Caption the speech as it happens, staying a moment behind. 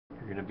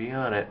going to be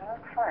on it. Well,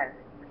 that's fine.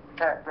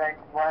 But, like,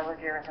 why would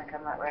you ever think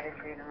I'm not ready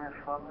for you to move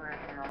forward?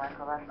 You know, like,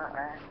 well, that's not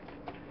right.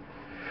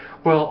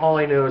 Well, all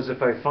I know is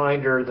if I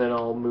find her, then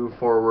I'll move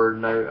forward.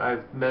 And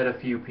I've met a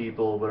few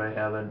people, but I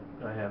haven't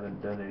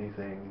done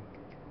anything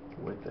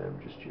with them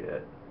just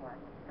yet.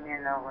 You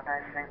know what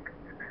I think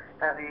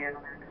of you,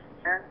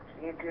 and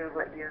you do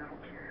what you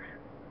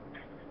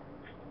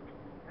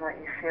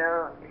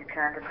feel you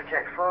can to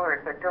project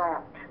forward, but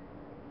don't.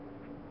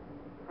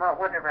 Well,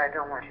 whatever. I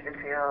don't want you to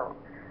feel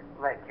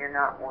like you're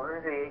not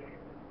worthy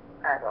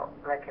at all,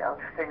 like of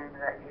things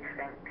that you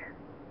think.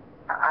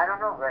 I don't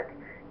know, like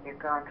you've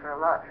gone through a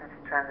lot since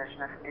the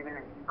transition of even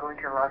going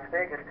to Las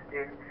Vegas to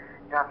do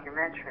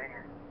documentary,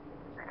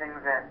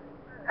 things that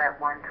at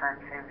one time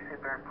seemed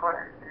super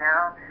important.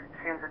 Now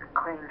seems like a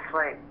clean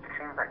slate.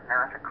 Seems like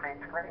now it's a clean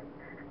slate.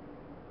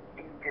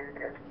 You can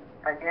just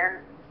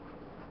again,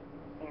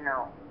 you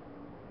know,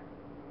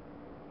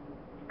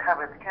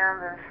 cover the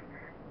canvas,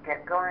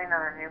 get going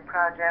on a new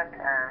project,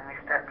 and we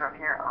start from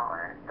here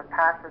on. The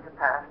past is the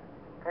past.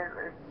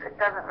 It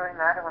doesn't really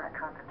matter when it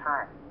comes to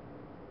time.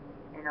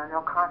 You know,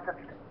 no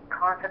concept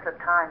of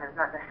time is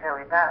not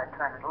necessarily bad.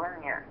 Time is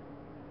linear.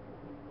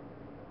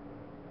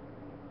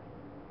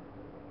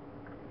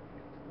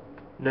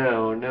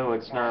 No,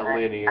 it's not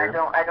linear.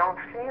 I don't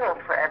feel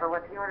forever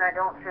with you, and I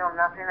don't feel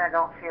nothing. I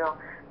don't feel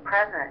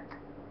present.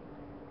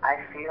 I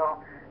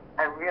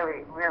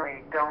really,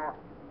 really don't.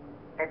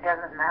 It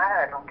doesn't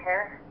matter. I don't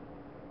care.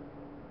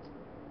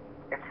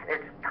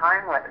 It's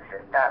timeless.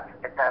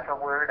 If that's a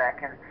word I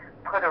can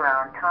put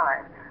around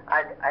time.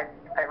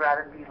 I'd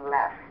rather be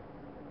less.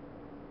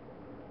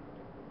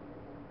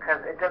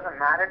 Because it doesn't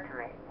matter to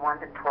me. 1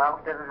 to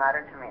 12 doesn't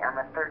matter to me. I'm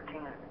a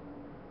 13.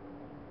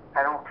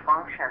 I don't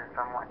function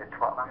from 1 to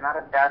 12. I'm not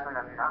a dozen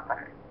of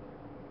nothing.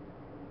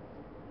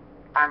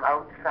 I'm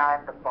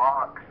outside the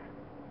box.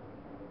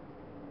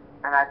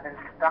 And I've been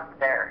stuck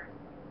there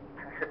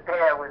since the day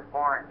I was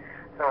born.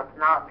 So it's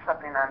not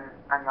something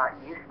I'm not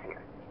used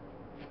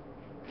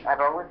to. I've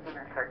always been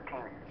a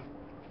 13.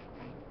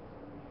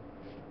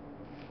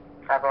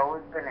 I've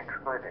always been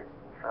excluded.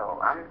 So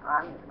I'm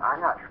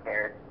not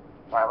scared.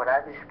 Why would I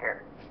be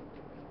scared?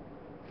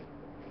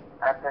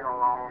 I've been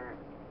alone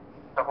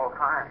the whole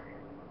time.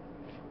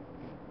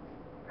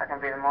 I can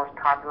be the most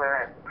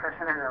popular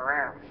person in the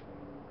room,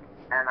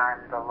 and I'm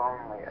the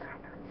loneliest.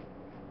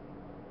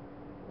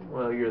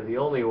 Well, you're the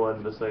only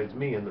one besides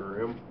me in the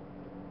room.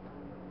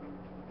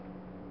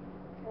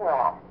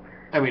 Well,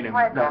 I mean,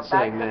 I'm not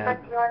saying that.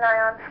 But you and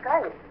I on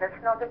Skype. That's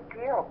no big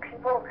deal.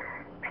 People,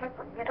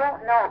 you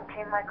don't know.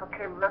 Like,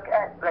 okay, look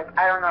at, like,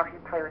 I don't know if you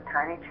play with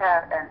Tiny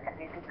Chat and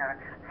anything or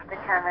stick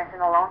cameras in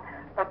alone,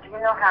 but do you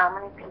know how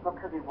many people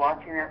could be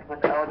watching this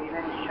without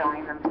even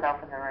showing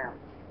themselves in the room?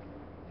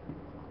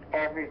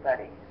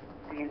 Everybody.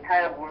 The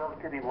entire world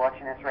could be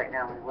watching this right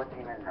now and we wouldn't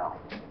even know.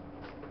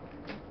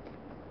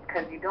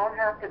 Because you don't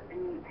have to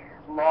be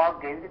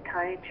logged into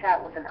Tiny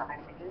Chat with an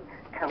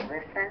ID to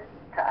listen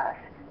to us.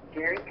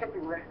 Gary could be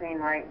listening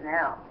right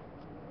now.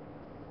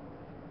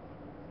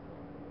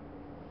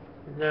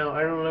 No,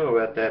 I don't know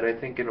about that. I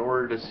think in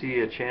order to see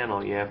a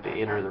channel, you have to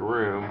enter the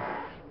room.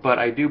 But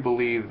I do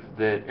believe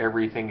that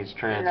everything is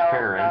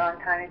transparent. No, not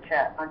on Tiny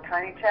Chat. On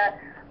Tiny Chat,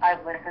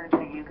 I've listened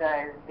to you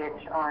guys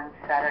bitch on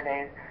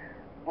Saturdays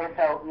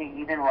without me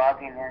even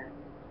logging in.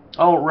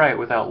 Oh, right,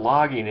 without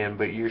logging in,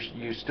 but you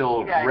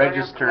still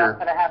register.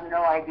 But I have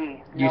no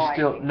ID.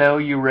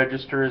 You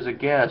register as a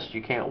guest.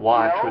 You can't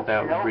watch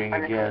without being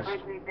a guest. On a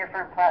completely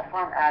different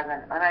platform as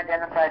an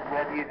unidentified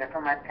web user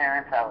from my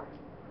parents' house.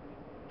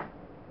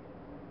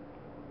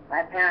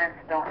 My parents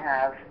don't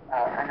have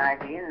an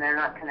ID and they're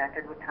not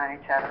connected with Tiny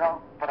Chat at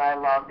all. But I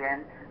logged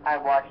in. I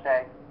watched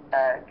a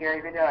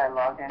Gary video. I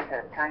logged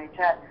into Tiny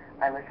Chat.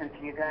 I listened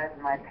to you guys.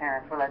 And my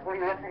parents were like, "What are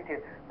you listening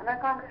to?" I'm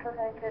like, "I'm just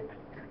listening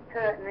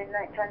to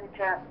Midnight Tiny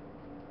Chat."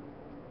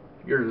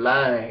 You're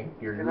lying.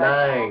 You're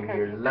lying. Okay,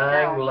 You're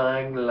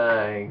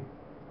lying.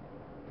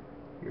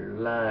 You're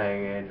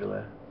lying,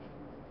 Angela.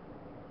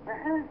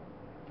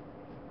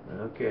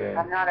 Okay.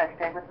 I'm not. I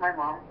stayed with my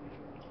mom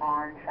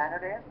on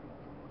Saturday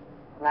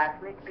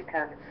last week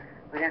because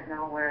we didn't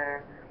know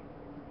where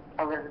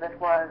Elizabeth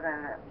was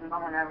and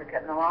Mom and I were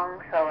getting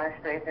along, so I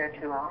stayed there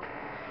too long.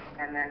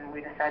 And then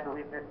we decided to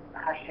leave the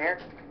hush here.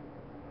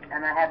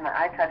 And I had my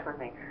iTouch with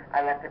me.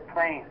 I left it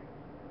playing.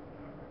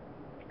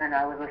 And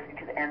I was listening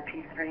to the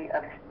MP3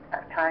 of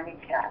Tiny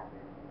Chat.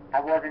 I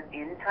wasn't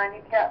in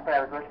Tiny Chat, but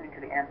I was listening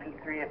to the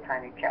MP3 of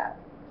Tiny Chat.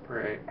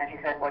 Right. And she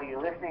said, "What are you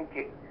listening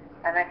to?"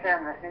 And I said,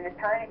 "I'm listening to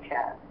Tiny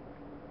Chat."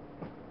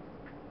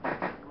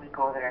 We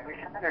go there every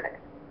Saturday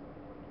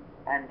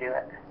and do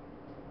it.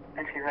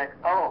 And she's like,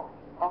 "Oh,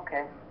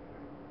 okay,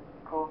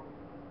 cool."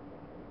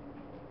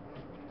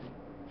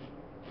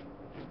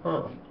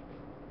 Huh.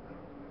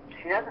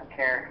 She doesn't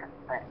care.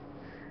 Like,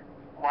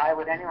 why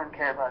would anyone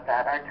care about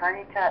that? Our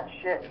Tiny Chat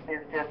shit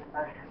is just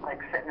us,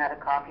 like, sitting at a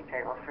coffee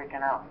table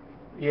freaking out.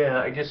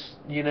 Yeah, I just,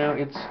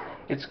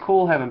 it's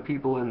cool having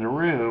people in the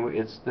room.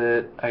 It's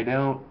that I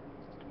don't,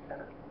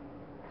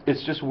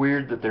 it's just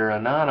weird that they're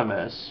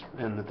anonymous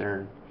and that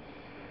they're,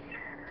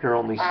 They're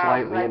only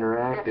slightly like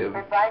interactive.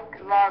 if I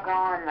log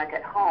on like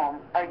at home,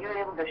 are you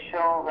able to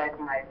show like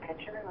my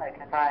picture? Like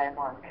if I am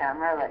on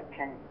camera,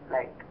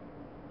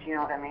 do you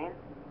know what I mean?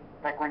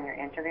 Like when you're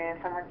interviewing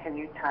someone, can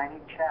you tiny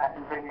chat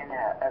and bring in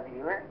a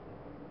viewer?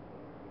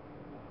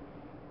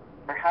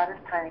 Or how does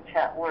tiny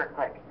chat work?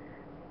 Like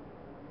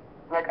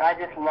I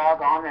just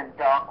log on and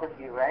dock with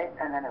you, right?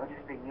 And then it would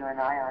just be you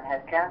and I on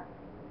headcam?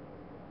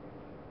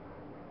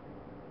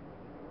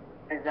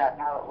 Is that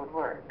how it would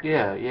work?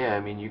 Yeah, yeah.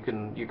 I mean, you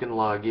can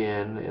log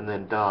in and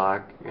then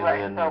dock, and right,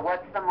 then. So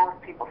what's the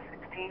most people,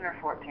 16 or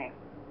 14?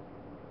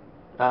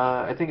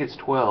 I think it's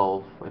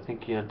 12. I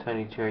think in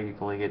Tiny Chat you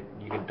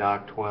can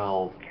dock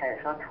 12. Okay,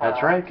 so 12.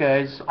 That's right,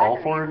 guys.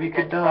 All four of you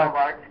could dock. 12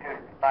 art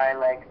students by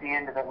like the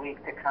end of the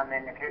week to come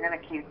in. If you're going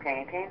to keep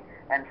painting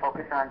and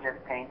focus on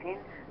just painting,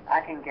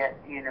 I can get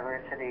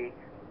university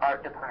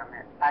art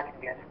department. I can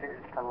get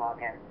students to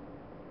log in.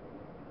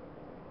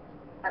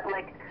 But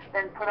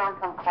then put on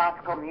some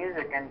classical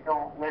music and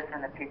don't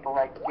listen to people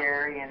like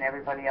Gary and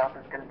everybody else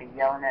is going to be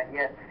yelling at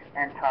you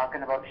and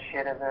talking about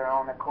shit of their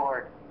own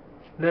accord.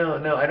 No,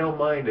 I don't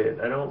mind it.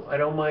 I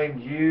don't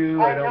mind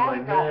you. I don't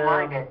mind them. I don't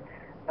mind it,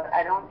 but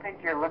I don't think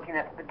you're looking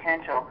at the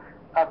potential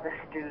of the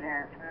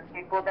students and the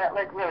people that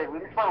really we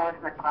just want to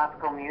listen to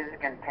classical music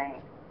and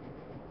paint.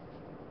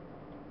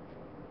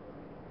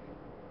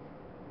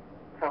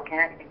 So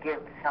can't you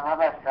give some of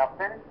us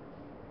something?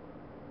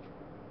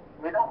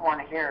 We don't want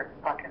to hear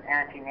fucking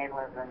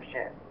anti-natalism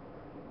shit.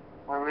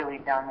 We're really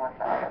done with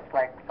that. It's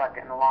like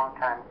fucking a long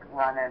time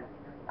running.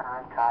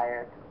 I'm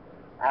tired.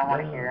 I don't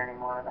want to hear any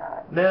more of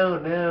that.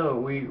 No,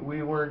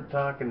 we weren't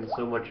talking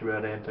so much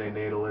about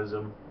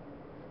antinatalism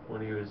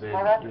when he was in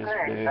well, that's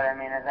yesterday. Great, but I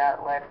mean, is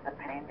that what the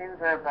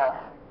paintings are about?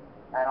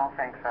 I don't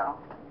think so.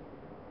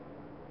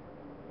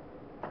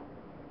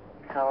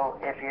 So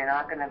if you're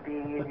not going to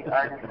be the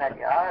artist that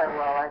you are,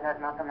 well, I got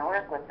nothing to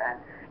work with then.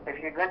 If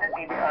you're going to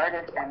be the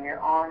artist and you're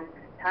on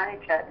Tiny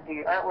Chat to do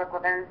your artwork,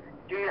 well then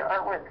do your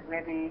artwork.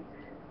 Maybe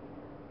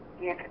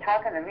if you're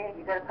talking to me,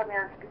 you got to put me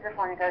on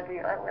speakerphone. You got to do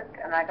your artwork,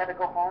 and I got to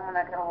go home and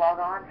I got to log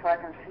on so I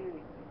can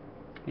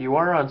see. You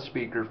are on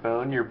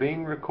speakerphone. You're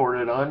being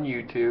recorded on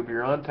YouTube.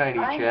 You're on Tiny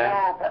I Chat.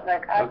 know, but I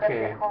got to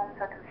get home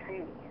so I can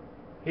see.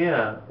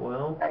 Yeah,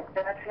 well.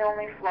 That's the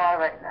only flaw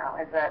right now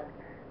is that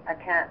I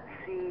can't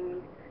see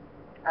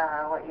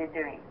what you're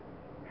doing.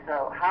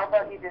 So how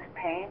about you just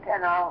paint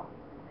and I'll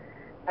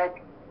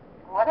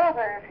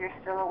whatever. If you're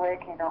still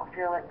awake and you don't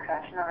feel like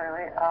crashing out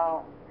early,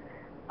 I'll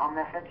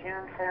message you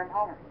and say I'm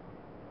home.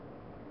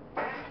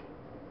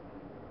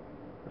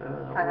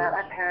 I'm at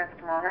my parents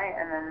tomorrow night,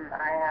 and then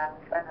I have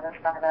another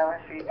 5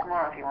 hours for you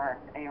tomorrow if you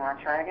want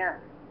to try again.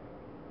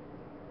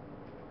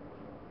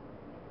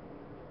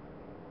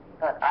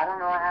 But I don't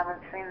know, I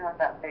haven't seen what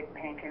that big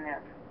painting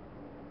is.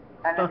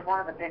 And it's one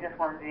of the biggest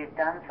ones you've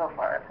done so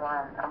far, so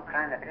I'm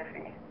kind of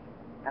iffy.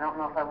 I don't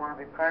know if I want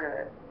to be part of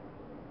it.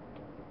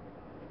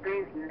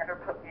 Please never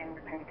put me in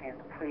your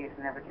paintings. Please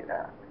never do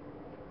that.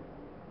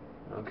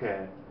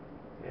 Okay.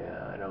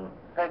 Yeah, I don't.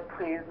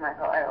 Please,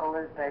 Michael, I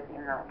always beg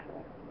you not to.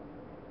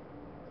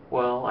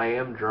 Well, I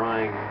am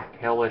drawing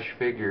hellish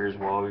figures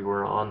while we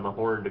were on the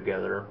horn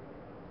together.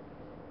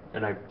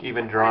 And I've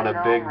even drawn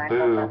a big Michael,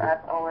 boob. But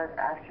I've always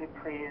asked you,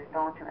 please,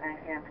 don't do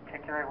anything in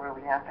particular where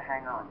we have to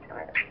hang on to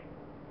it.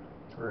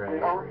 Right. We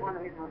always want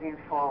to be moving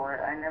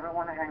forward. I never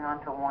want to hang on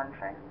to one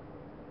thing.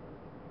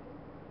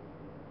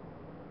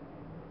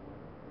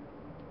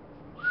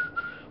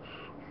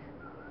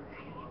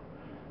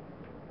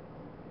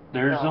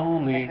 There's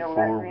only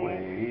 4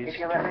 ways. If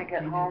you let me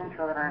get home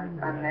so that I'm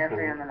there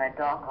for you and then I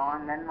dock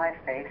on, then my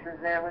face is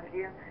there with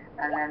you,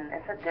 and then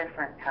it's a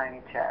different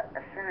Tiny Chat.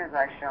 As soon as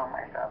I show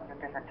myself, it's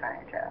a different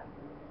Tiny Chat.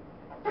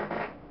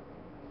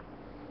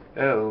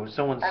 Oh,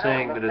 someone's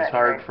saying that it's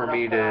hard for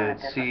me to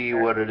see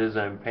what it is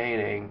I'm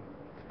painting.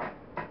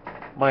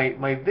 My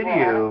video... Well,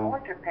 I don't know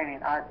what you're painting.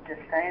 I'm just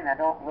saying I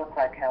don't look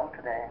like hell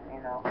today.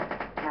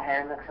 My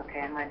hair looks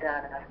okay. My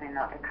dad asked me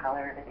not to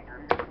color it again.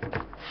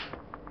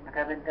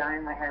 I've been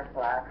dyeing my hair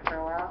black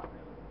for a while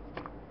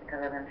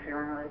because I've been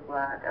feeling really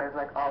black. I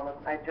was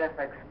I dressed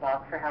like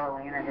Spock for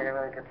Halloween. I did a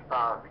really good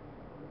Spock.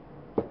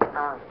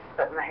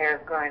 But my hair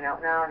is growing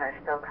out now, and I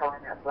still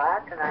coloring it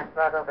black. And I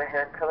brought over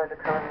hair color to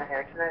color my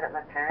hair tonight at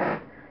my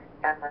parents.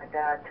 And my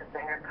dad took the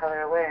hair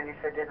color away, and he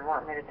said he didn't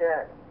want me to do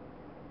it.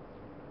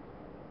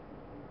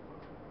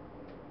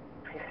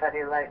 He said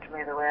he liked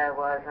me the way I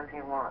was, and he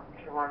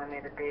wanted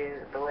me to be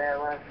the way I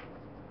was.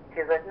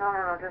 He's like,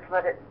 no, just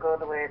let it go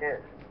the way it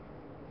is.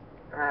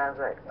 And I was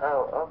like,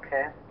 oh,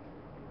 okay.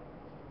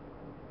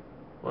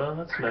 Well,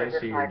 that's nice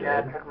of your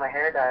dad. My dad took my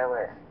hair dye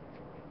away.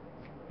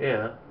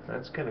 Yeah,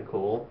 that's kind of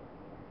cool.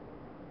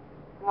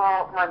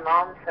 Well, my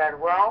mom said,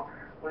 well,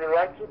 we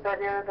like you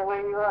better the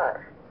way you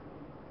are.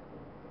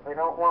 We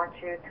don't want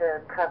you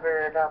to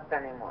cover it up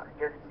anymore.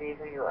 Just be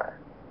who you are.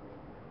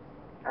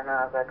 And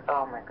I was like,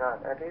 oh my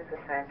God, are these the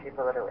same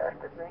people that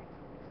arrested me?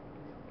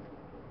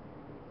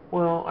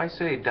 Well, I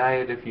say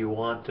diet if you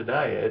want to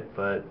diet,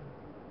 but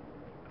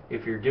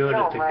if you're doing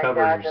it to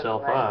cover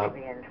yourself up... No, my dad doesn't like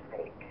me being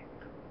fake.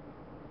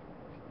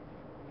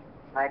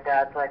 My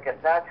dad's like,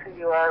 if that's who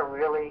you are,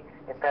 really,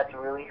 if that's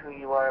really who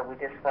you are, we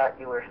just thought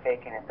you were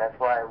faking it. That's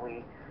why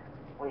we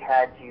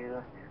had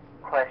you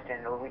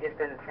questioned, or we just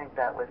didn't think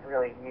that was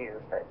really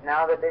you. But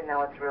now that they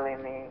know it's really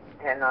me,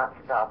 they're not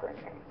stopping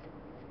me.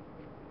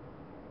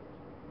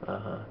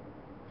 Uh-huh.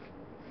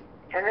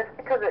 And it's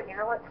because of, you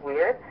know what's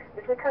weird?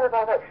 It's because of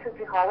all that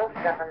Sleepy Hollow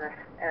stuff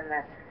and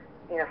the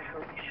you know,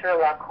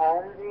 Sherlock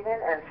Holmes even,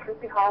 and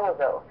Sleepy Hollow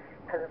though,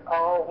 because it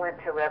all went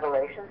to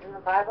Revelations in the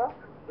Bible.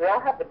 We all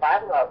have the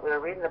Bible out. We were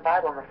reading the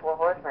Bible and the Four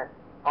Horsemen.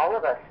 All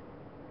of us.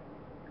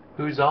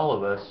 Who's all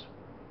of us?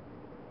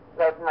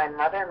 Like my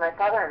mother and my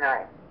father and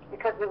I.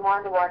 Because we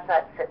wanted to watch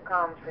that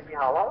sitcom Sleepy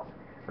Hollow.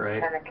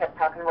 Right. And it kept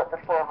talking about the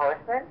Four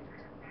Horsemen.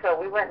 So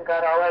we went and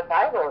got all our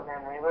Bibles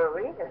and we were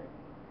reading.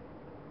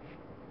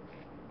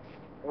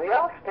 We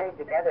all stayed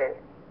together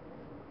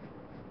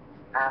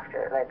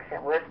after, like,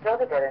 we're still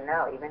together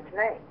now, even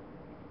tonight.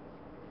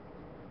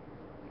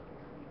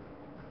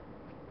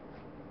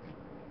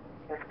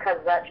 It's because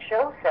that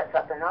show sets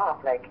something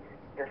off, like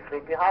the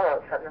Sleepy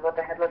Hollow, something about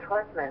the Headless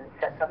Horseman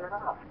set something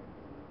off.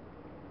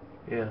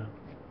 Yeah.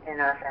 In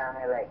our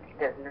family, like,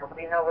 does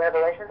nobody know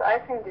Revelations?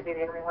 I seem to be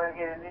the only one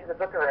who knew the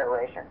book of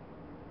Revelation.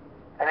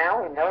 And I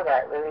only know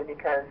that really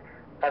because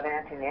of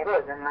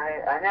anti-natalism.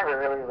 I never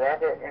really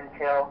read it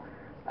until,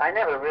 I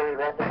never really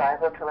read the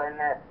Bible till I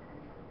met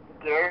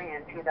Gary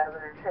in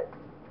 2006.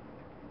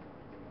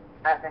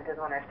 I think is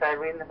when I started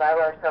reading the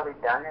Bible. I was probably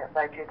done it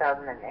by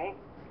 2008.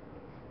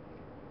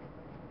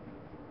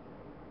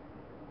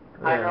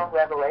 Yeah. I know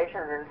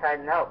Revelations inside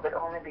and out, but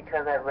only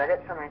because I've read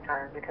it so many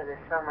times, because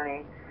there's so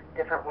many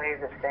different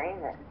ways of saying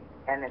it,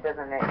 and it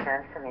doesn't make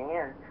sense to me.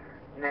 And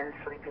then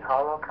Sleepy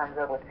Hollow comes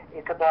up with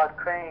Ichabod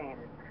Crane.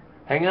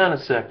 Hang on a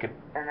second.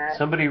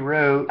 Somebody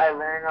wrote... I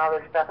learn all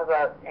this stuff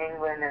about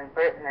England and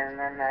Britain, and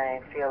then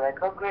I feel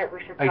like, oh great, we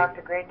should talk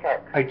to Grey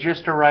Tex. I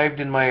just arrived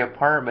in my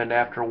apartment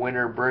after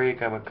winter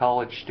break. I'm a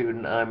college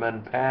student. I'm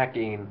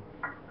unpacking.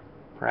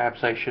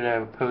 Perhaps I should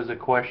have posed a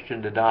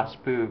question to Das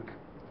Spook.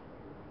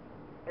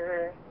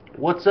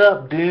 What's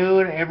up,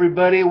 dude?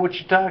 Everybody, what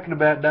you talking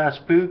about, Das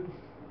Spook?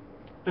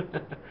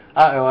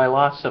 Uh-oh, I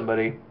lost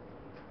somebody.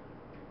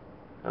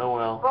 Oh,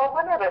 well. Well,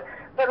 whatever.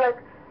 But, like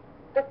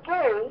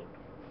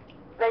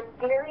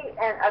Gary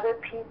and other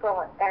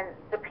people, and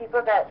the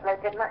people that, like,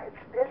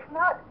 it's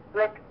not,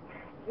 like,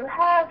 you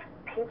have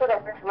people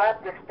that just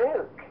love to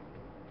spook.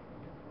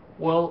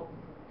 Well,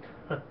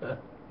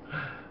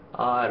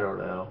 I don't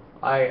know.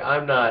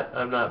 I'm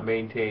not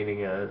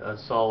maintaining a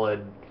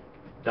solid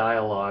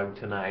dialogue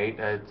tonight.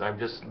 I'm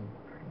just,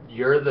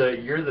 you're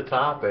the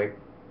topic.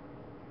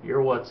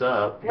 You're what's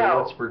up. You're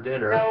what's for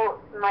dinner. No,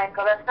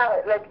 Michael, that's not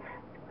it. Like,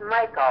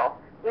 Michael,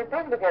 we've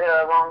been together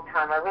a long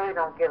time. I really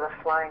don't give a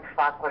flying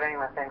fuck what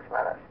anyone thinks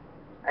about us.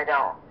 I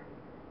don't.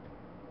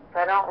 So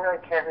I don't really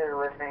care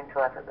who's listening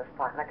to us at this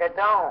point. Like, I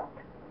don't.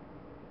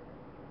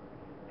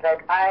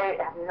 Like, I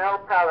have no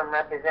problem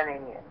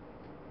representing you.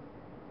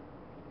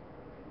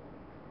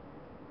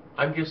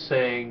 I'm just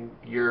saying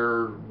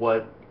you're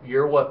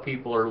what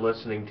people are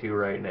listening to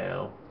right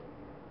now.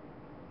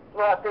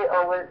 Well, they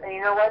always, and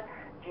you know what?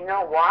 Do you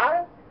know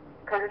why?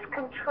 Because it's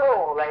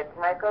control. Like,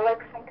 Michael, like,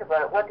 think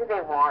about it. What do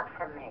they want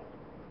from me?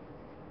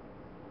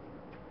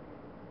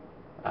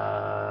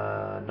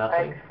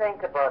 Nothing. Like,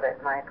 think about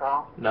it,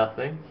 Michael.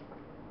 Nothing.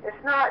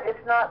 It's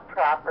not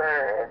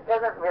proper. It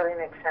doesn't really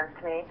make sense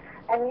to me.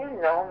 And you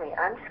know me.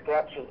 I'm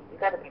sketchy. You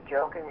got to be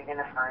joking. You're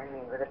gonna find me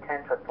with a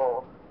 10-foot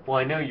pole. Well,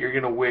 I know you're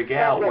gonna wig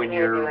out when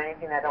you're. Do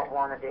anything I don't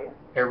want to do.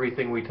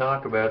 Everything we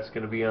talk about is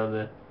gonna be on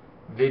the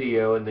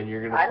video, and then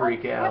you're gonna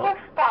freak out. I don't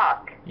give a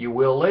fuck. You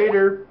will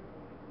later.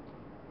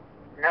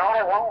 No,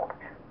 I won't.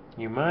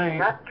 You might. I'm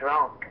not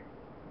drunk.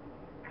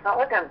 It's not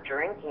like I'm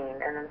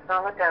drinking, and it's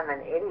not like I'm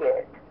an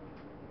idiot.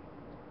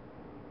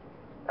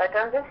 Like,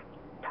 I'm just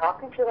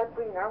talking to you like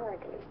we normally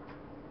do.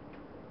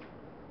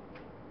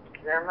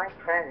 You're my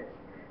friend.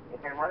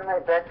 You've been one of my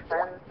best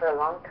friends for a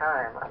long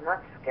time. I'm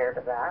not scared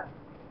of that.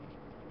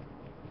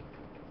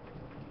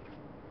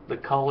 The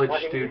college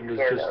student is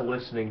just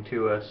listening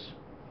to us.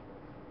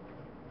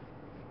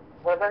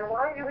 Well, then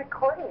why are you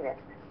recording it?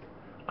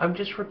 I'm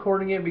just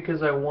recording it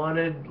because I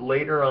wanted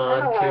later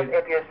on well,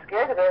 if you're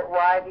scared of it,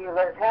 why do you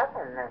let it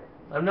happen then?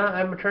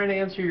 I'm trying to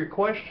answer your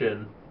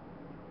question.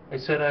 I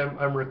said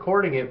I'm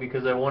recording it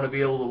because I want to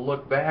be able to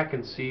look back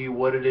and see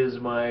what it is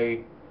my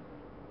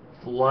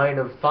line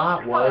of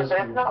thought was.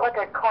 But it's not like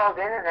I called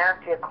in and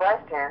asked you a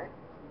question.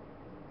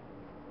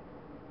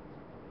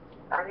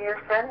 I'm your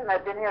friend and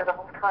I've been here the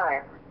whole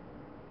time.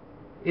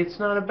 It's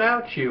not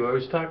about you. I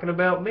was talking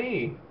about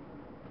me.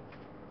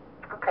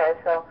 Okay,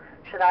 so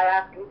should I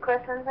ask you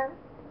questions then?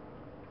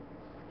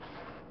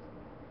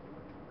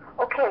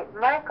 Okay,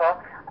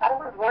 Michael, I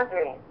was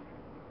wondering,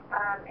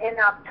 in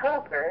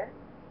October,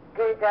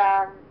 did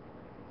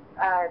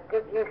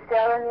you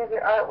sell any of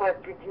your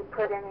artwork? Did you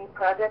put any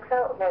projects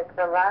out? Like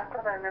the last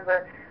time I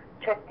remember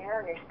checking in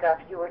on your stuff,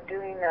 you were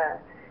doing a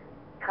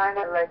kind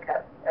of like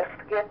a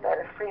skip at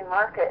a flea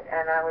market,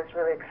 and I was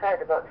really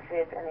excited about to see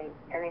if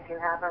anything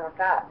happened with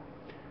that.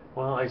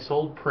 Well, I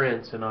sold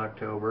prints in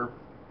October.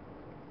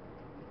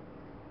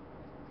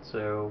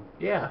 So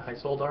yeah, I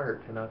sold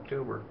art in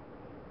October.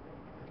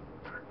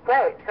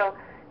 Right. So,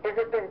 has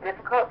it been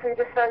difficult for you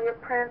to sell your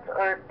prints,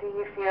 or do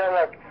you feel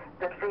like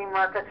the flea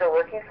markets are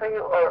working for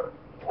you, or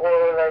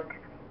like,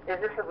 is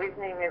this a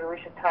reasoning maybe we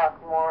should talk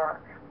more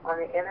on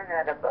the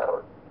internet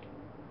about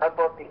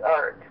the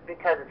art,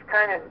 because it's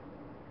kind of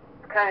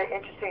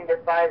interesting to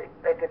buy,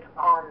 like it's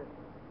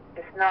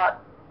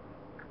not,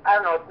 I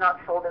don't know, it's not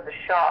sold in the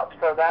shop,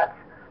 so that's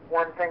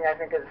one thing I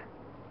think is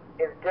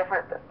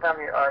different from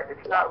your art.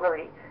 It's not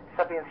really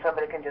something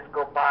somebody can just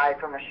go buy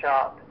from a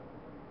shop.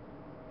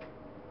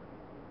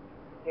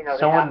 You know,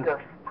 Someone, they have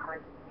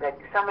to, like,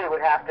 somebody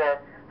would have to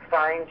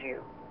find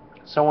you.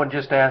 someone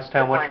just asked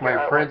how much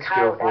my prints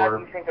go How for.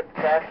 do you think it's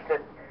best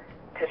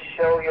to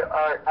show your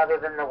art other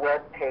than the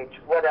web page?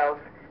 What else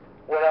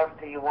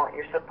do you want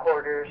your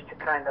supporters to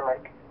kind of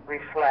like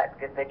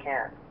reflect if they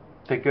can?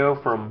 They go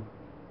from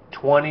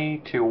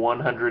 $20 to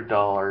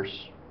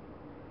 $100.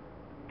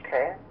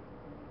 Okay.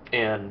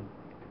 And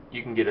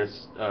you can get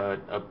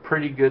a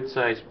pretty good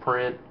sized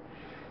print.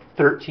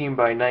 13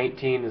 by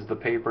 19 is the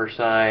paper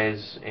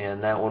size,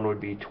 and that one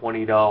would be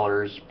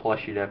 $20,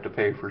 plus you'd have to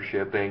pay for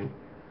shipping.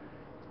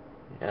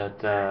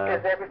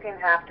 Does everything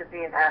have to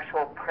be an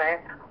actual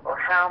print, or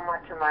how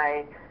much,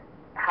 like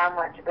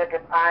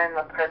if I'm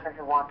a person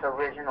who wants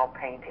original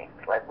paintings,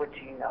 like, what do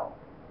you know?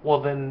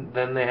 Well, then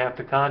they have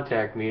to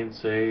contact me and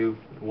say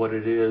what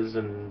it is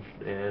and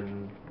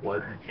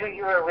what. Do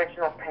your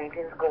original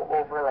paintings go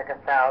over like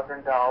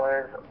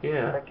 $1,000?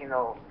 Yeah. Like, you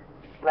know,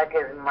 like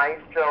is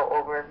Maestro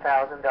over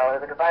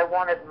 $1,000? Like if I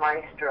wanted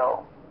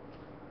Maestro.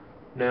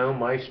 No,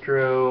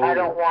 Maestro. I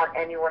don't want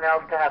anyone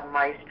else to have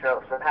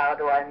Maestro, so how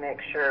do I make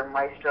sure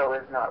Maestro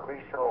is not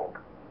resold?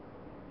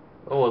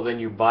 Oh, well, then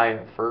you buy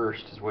it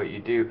first is what you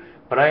do.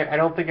 But I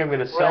don't think I'm going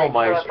to sell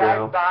right,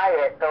 Maestro.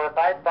 So if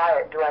I buy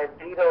it, do I have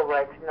veto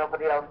rights?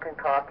 Nobody else can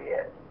copy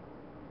it.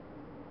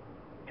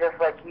 Just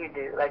like you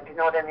do. Like, do you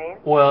know what I mean?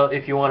 Well,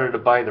 if you wanted to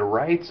buy the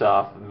rights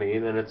off of me,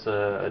 then it's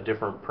a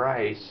different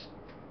price.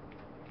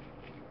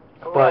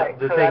 Right. But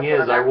the so thing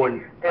is, I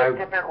wouldn't. There's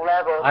different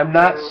levels. I'm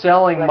not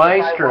selling like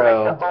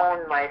Maestro. If I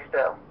wanted to own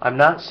Maestro. I'm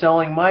not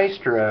selling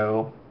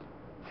Maestro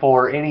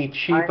for any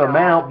cheap I know.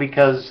 amount,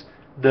 because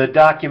the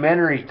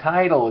documentary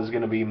title is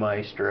going to be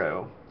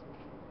Maestro.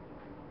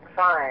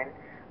 Fine,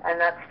 and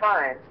that's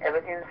fine.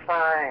 Everything's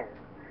fine.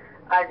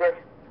 I just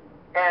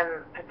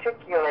am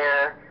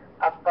particular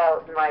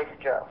about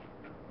Maestro.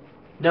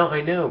 No,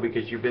 I know,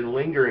 because you've been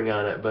lingering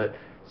on it, but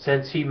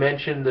since he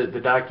mentioned that the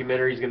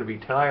documentary is going to be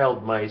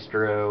titled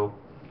Maestro,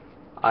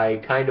 I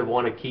kind of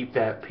want to keep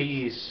that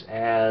piece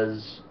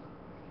as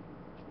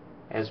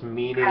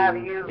meaning. Have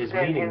you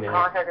been in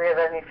contact with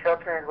any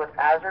filtering with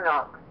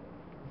Azernock?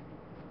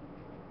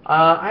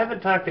 I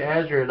haven't talked to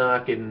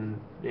Azernock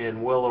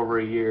in well over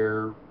a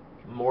year,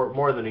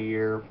 more than a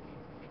year.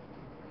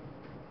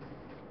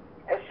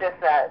 It's just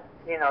that,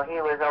 you know, he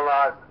was a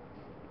lot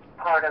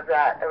part of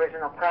that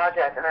original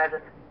project, and I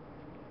just,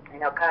 you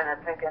know, kind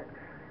of thinking,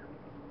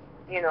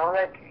 you know,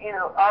 like, you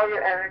know, all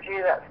your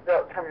energy that's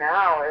built to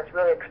now is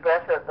really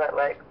expressive, but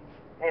like,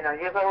 you know,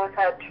 you've always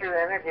had true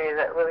energy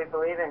that really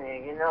believe in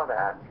you. You know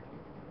that.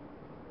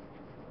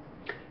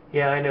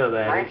 Yeah, I know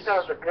that.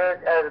 Maestro's a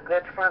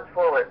good front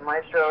forward.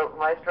 Maestro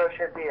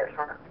should be at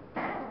front.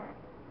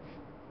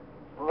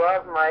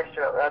 Love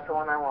Maestro. That's the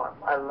one I want.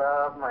 I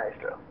love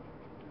Maestro.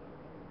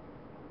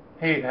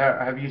 Hey,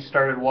 have you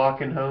started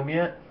walking home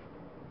yet?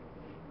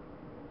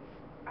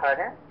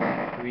 Pardon?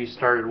 Have you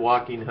started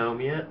walking home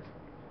yet?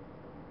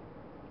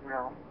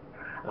 No.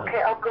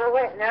 Okay, I'll go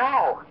right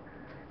now.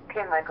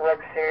 Okay, Michael,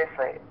 like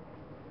seriously.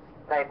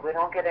 Like, we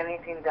don't get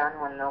anything done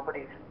when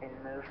nobody's in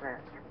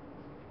movement.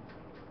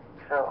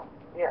 So,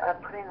 yeah,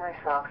 I'm putting my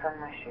socks on,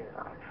 my shoes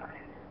on.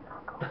 Fine.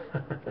 I'll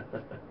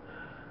go.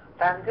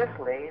 I'm just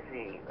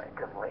lazy. Like,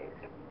 I'm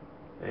lazy.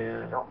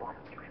 Yeah. I don't want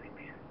to be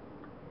sleepy.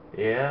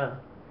 Yeah.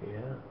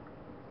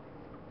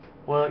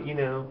 Well, you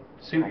know,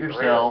 suit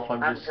yourself.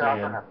 Really, I'm just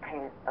saying. I'm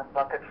dropping a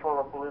bucket full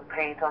of blue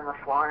paint on the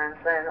floor and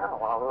saying,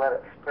 oh, I'll let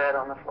it spread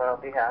on the floor. I'll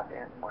be happy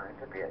and want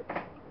it to be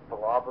a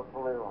blob of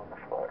blue on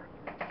the floor.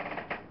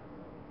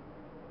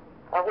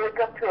 I'll wake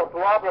up to a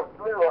blob of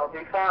blue. I'll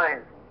be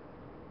fine.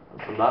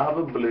 Blob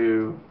of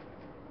blue.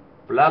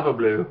 Blob of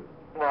blue.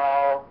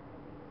 Well,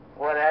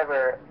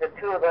 whatever. The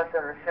two of us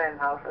in the same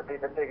house would be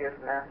the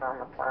biggest mess on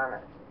the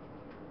planet.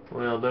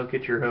 Well, don't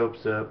get your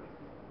hopes up.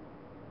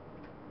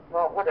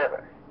 Well,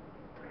 whatever.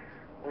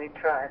 We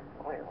tried.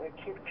 We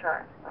keep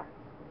trying.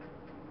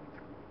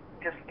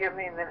 Just give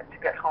me a minute to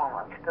get home.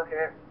 I'm still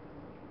here.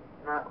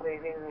 Not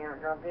leaving you.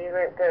 I'll be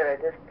right there.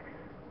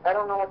 I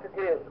don't know what to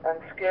do.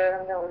 I'm scared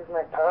I'm going to lose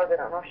my dog. I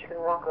don't know if she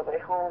can walk all the way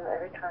home.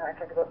 Every time I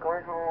think about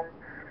going home,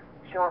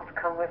 she wants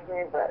to come with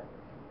me, but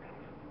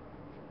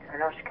I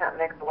know she can't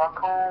make the walk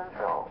home,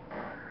 so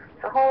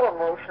it's a whole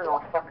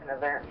emotional fucking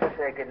event to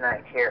say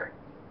goodnight here.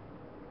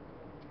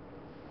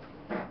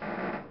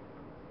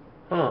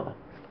 Huh.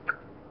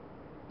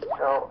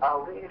 So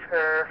I'll leave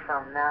her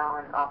from now,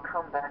 and I'll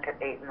come back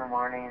at 8 in the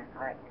morning.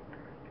 Like,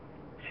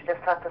 she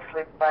just has to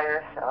sleep by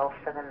herself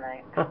for the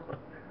night.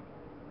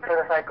 For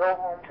the I go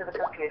home to the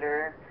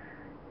computer,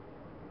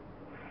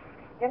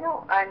 you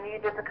know, I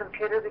needed the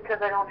computer because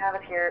I don't have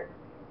it here.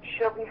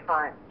 She'll be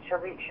fine. She's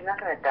not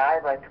going to die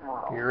by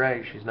tomorrow. You're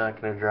right, she's not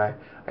going to die.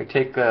 I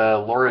take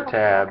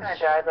Loratabs She's not going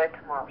to die by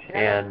tomorrow.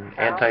 and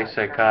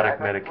antipsychotic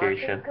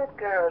medication. She's a good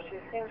girl. She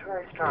seems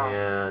really strong.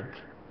 And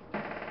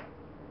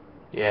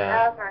She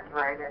yeah, has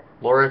arthritis.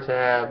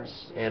 Loratabs,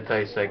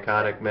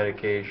 antipsychotic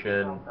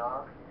medication,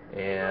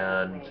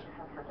 and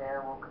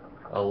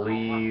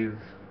Aleve,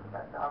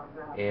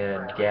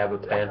 and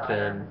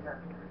gabapentin,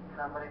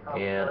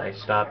 and I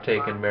stopped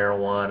taking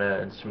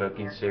marijuana and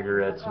smoking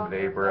cigarettes and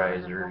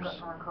vaporizers.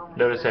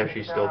 Notice how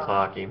she's still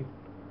talking.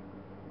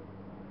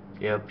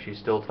 Yep, she's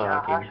still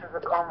talking. Hush is a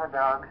coma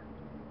dog.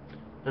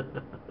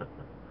 And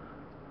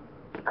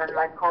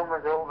my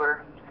coma's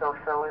over, so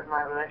is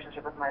my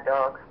relationship with my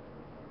dog.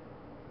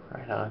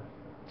 Right on.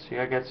 See,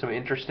 I got some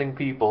interesting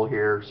people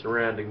here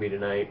surrounding me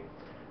tonight,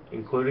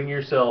 including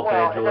yourself,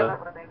 well, Angela. It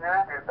doesn't really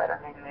matter, but I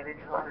mean, maybe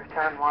you'll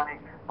understand why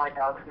my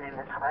dog's name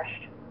is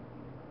Hush.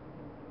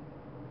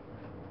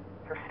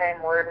 The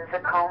same word as a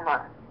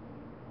coma.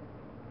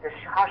 Just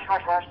hush,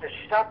 hush, hush, just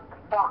shut the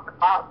fuck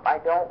up. I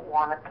don't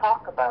want to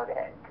talk about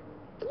it.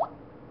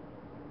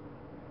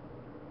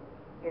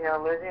 You know,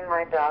 losing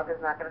my dog is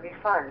not going to be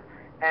fun.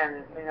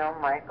 And, you know,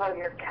 Michael,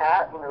 your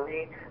cat,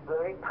 Lily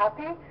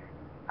puppy,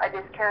 I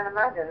just can't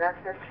imagine. That's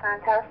just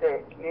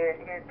fantastic. You're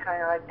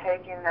kind of like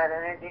taking that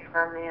energy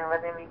from me and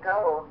letting me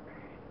go.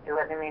 You're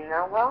letting me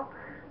know, well,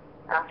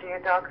 after your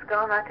dog's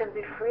gone, I can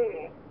be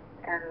free.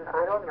 And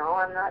I don't know,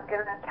 I'm not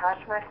going to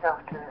attach myself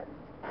to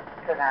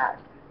that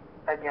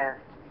again.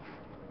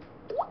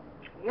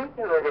 You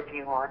do it if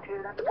you want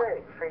to. That's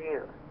great for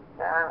you.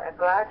 I'm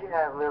glad you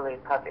have Lily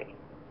puppy.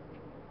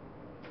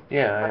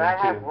 Yeah, but I I am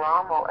have too.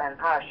 Rommel and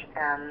Hush,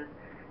 and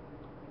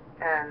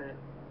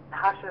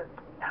Hush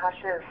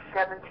is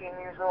 17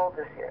 years old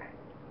this year.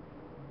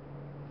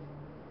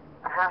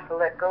 I have to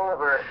let go of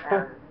her,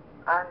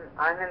 and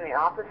I'm in the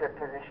opposite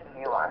position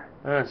you are.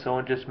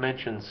 Someone just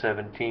mentioned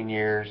 17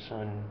 years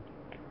on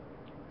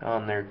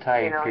their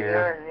type you know, here.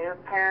 You're a new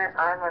parent.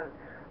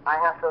 I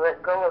have to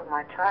let go of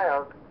my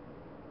child.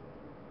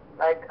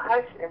 Like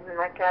Hush, and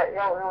my cat, you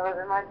know, was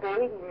my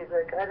baby. He's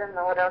like, I didn't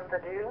know what else to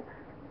do.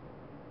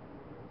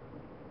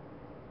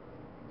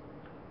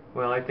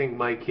 Well, I think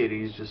my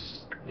kitty's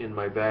just in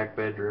my back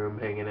bedroom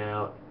hanging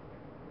out.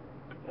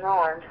 No,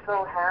 I'm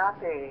so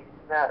happy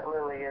that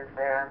Lily is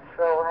there. I'm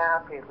so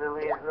happy.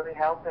 Lily is really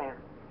helping.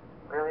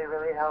 Really,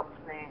 really helps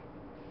me.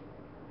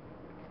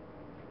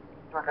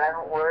 Like, I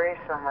don't worry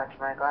so much,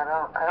 Michael.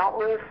 I don't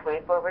lose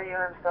sleep over you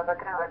and stuff like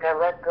that. Like, I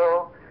let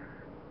go.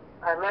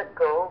 I let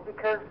go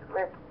because,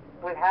 like,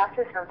 we have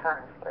to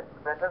sometimes. Like,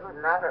 that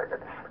doesn't matter. It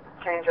doesn't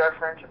change our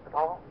friendship at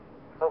all.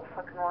 So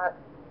fucking what?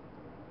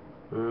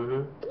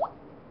 Mm-hmm.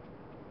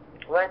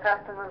 Life has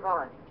to move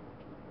on.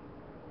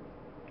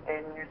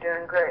 And you're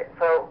doing great.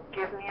 So,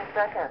 give me a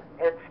second.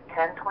 It's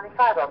 10:25.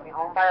 I'll be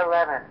home by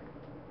 11.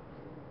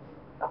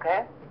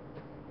 Okay?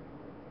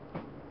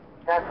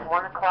 That's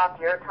 1 o'clock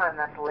your time.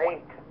 That's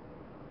late.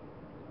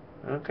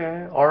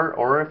 Okay.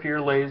 Or if you're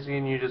lazy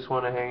and you just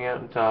want to hang out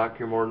and talk,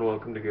 you're more than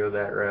welcome to go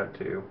that route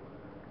too.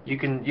 You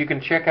can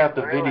check out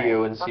the Really?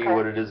 video and see Okay.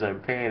 what it is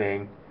I'm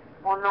painting.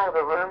 Well, no,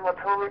 the room will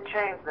totally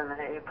change the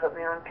minute you put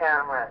me on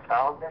camera. It's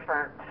all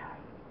different.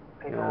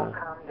 People will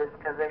come just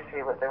because they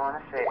see what they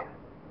want to see.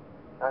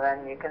 So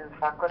then you can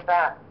fuck with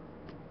that.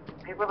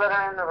 People that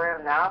are in the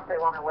room now, if they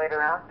want to wait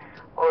around,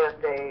 or if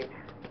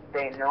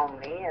they know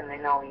me and they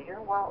know you,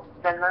 well,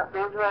 then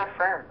those are our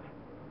friends.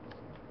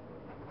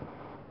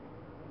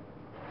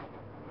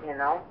 You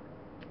know?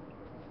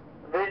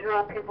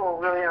 Visual people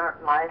really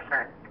aren't my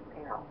friends.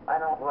 You know, I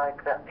don't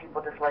like that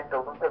people just like the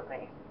look of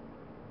me.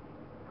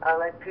 I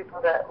like people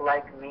that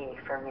like me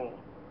for me.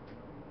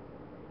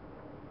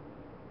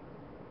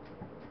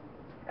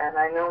 And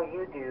I know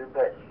you do,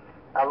 but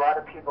a lot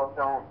of people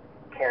don't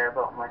care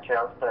about much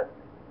else but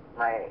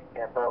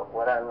about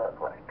what I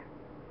look like.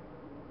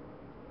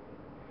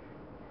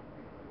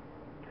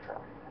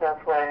 So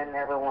that's why I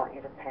never want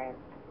you to paint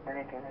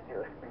anything to do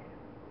with me.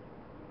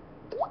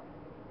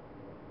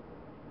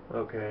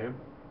 Okay.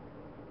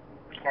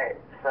 Okay,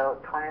 so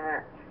 20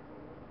 minutes.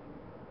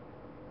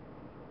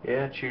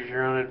 Yeah, choose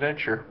your own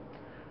adventure.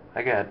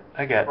 I got.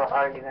 Well,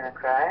 are you gonna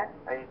cry?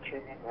 Are you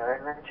choosing your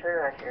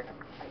adventure or your?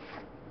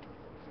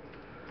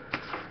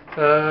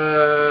 Oh.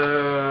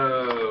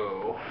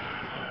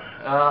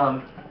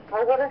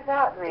 Well, what does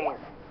that mean?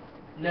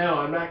 No,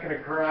 I'm not gonna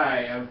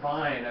cry. I'm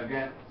fine. I've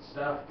got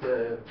stuff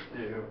to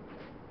do.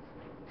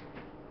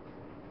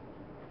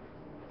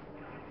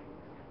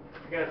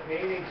 I got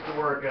paintings to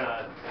work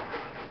on.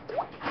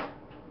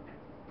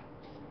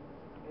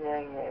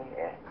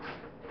 Yeah.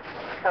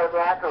 So do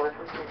I have to listen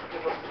to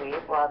people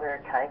speak while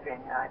they're typing?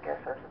 I guess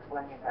this is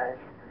when you guys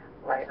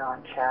write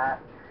on chat.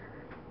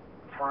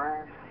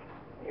 Fine.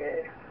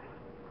 Yeah.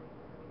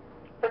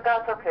 But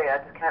that's okay. I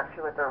just can't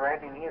see what they're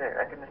writing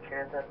either. I can just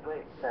hear that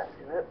bleep. That's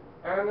it.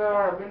 I know,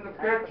 I'm in the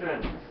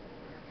kitchen.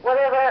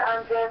 Whatever,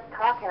 I'm just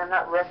talking. I'm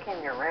not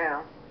wrecking your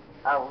room.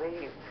 I'll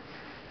leave.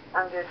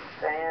 I'm just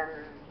saying,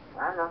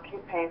 I don't know,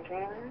 keep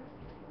painting.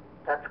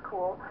 That's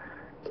cool.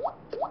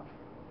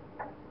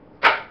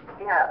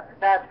 Yeah,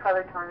 Dad's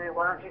probably telling me,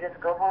 why don't you just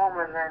go home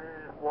and then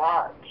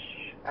watch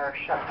or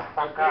shut the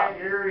fuck I up. can't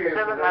hear you. It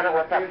doesn't matter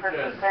what that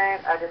person's saying.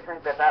 I just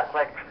think that that's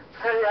like,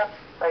 hurry up,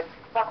 like,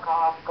 fuck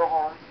off, go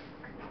home.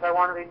 If I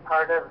want to be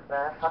part of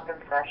the fucking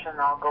session,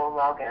 I'll go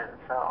log in.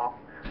 So,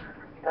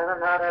 doesn't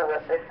matter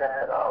what they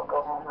said, I'll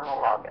go home and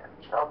I'll log in.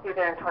 So I'll be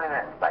there in 20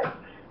 minutes. Bye.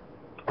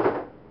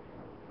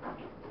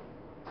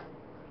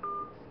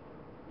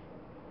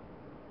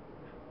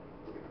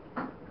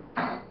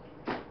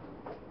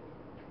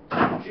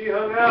 She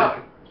hung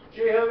up.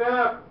 She hung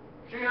up.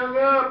 She hung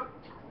up.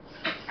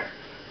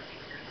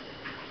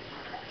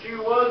 She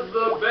was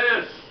the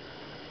best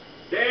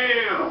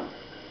damn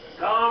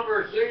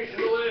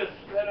conversationalist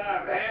that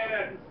I've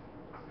had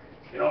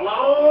in a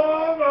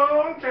long,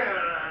 long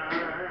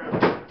time.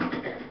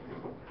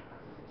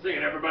 Sing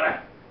it, everybody.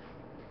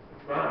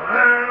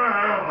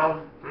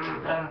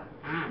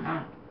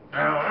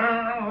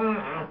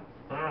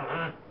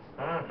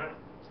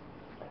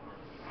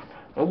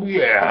 Oh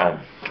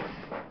yeah.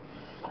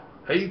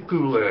 Hey,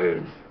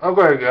 Kool-Aid.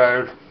 Okay,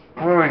 guys.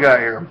 What do we got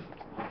here?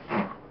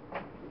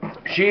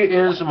 She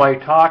is my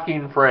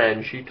talking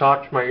friend. She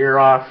talks my ear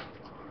off.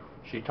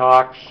 She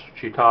talks.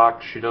 She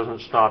talks. She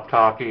doesn't stop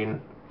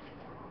talking.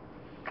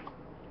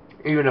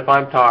 Even if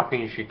I'm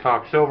talking, she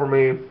talks over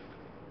me.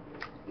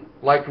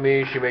 Like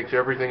me, she makes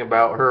everything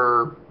about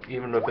her,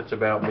 even if it's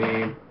about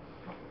me.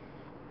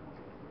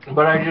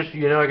 But I just,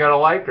 I gotta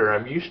like her.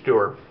 I'm used to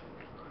her.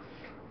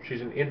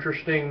 She's an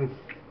interesting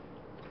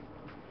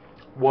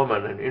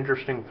woman, an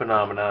interesting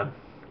phenomenon.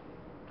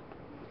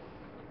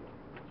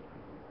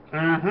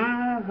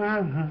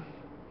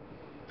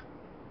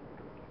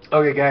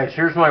 Okay, guys,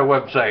 here's my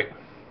website.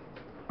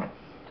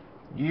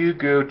 You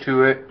go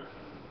to it,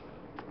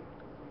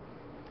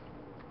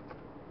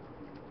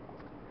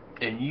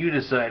 and you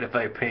decide if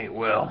I paint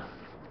well.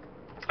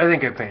 I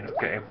think I paint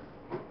okay.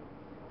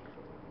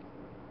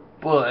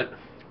 But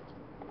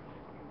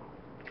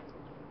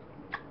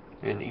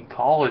in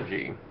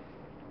ecology,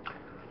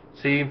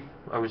 see,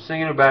 I was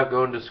thinking about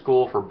going to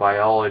school for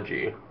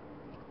biology.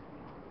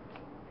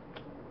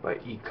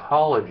 But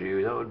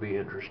ecology, that would be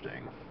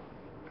interesting.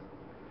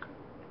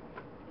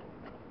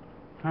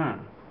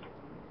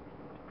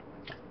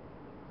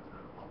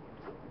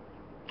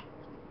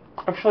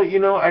 Actually,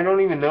 I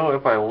don't even know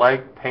if I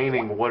like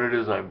painting what it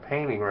is I'm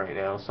painting right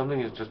now.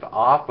 Something is just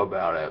off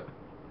about it.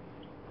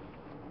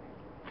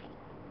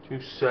 Too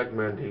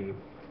segmenty.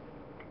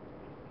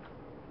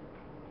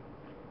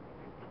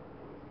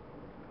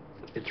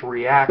 It's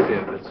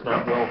reactive. It's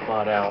not well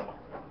thought out.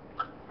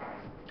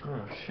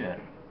 Oh, shit.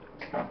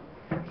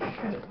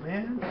 Shit,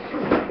 man.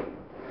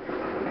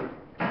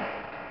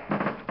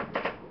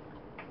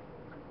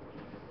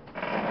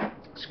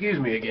 Excuse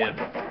me again.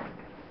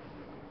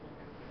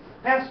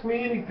 Ask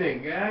me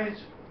anything, guys.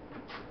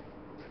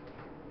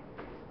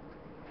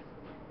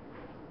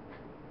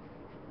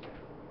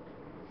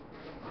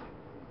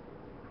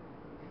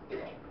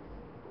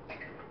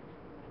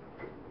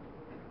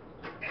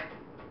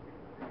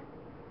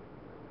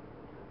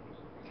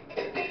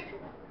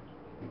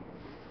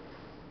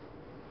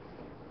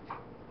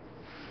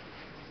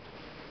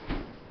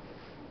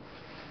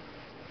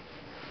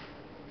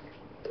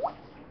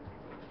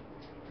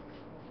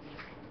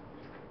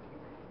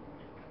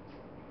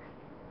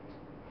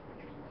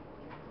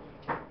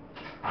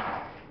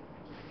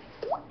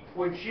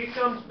 When she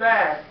comes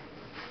back,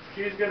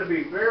 she's going to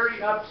be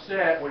very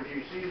upset when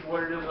she sees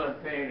what it is I'm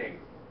painting.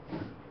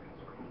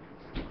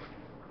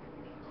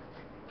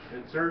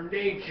 It's her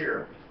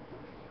nature.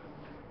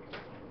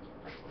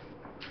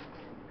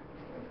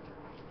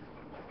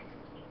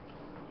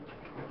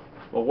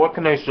 Well, what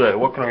can I say?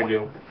 What can I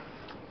do?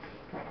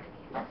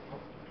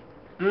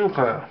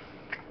 Okay.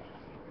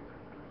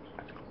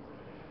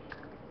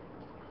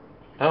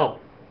 Oh.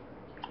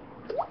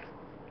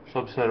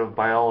 Subset of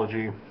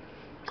biology.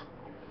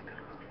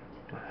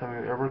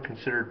 Have you ever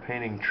considered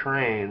painting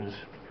trains?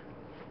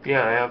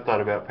 Yeah, I have thought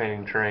about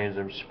painting trains.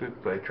 I'm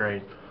spooked by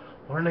trains.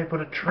 Why didn't they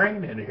put a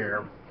train in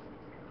here?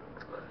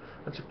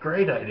 That's a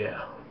great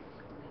idea.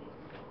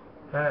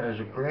 That is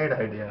a great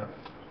idea.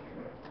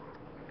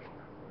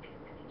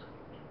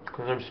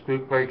 Because I'm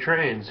spooked by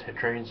trains.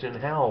 Trains in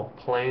hell.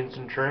 Planes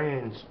and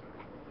trains.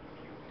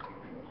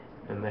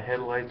 And the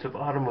headlights of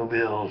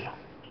automobiles.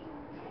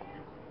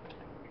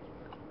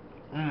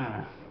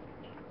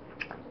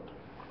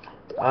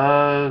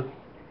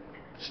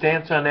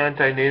 Stance on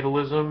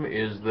antinatalism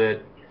is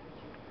that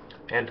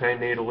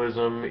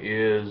antinatalism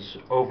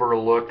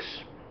overlooks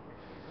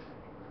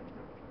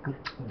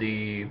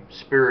the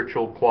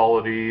spiritual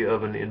quality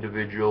of an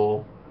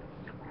individual,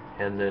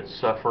 and that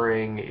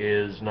suffering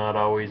is not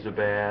always a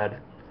bad,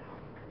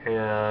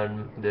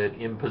 and that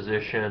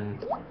imposition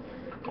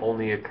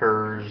only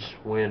occurs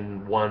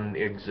when one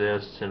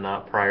exists and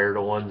not prior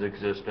to one's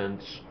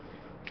existence,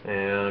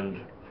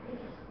 and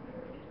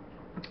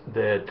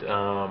that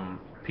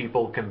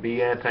people can be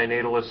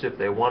antinatalists if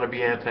they want to be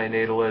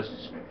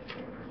antinatalists,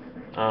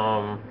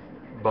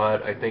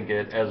 but I think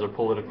it, as a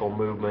political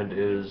movement,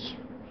 and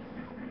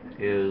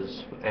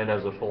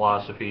as a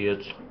philosophy,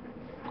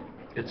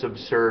 it's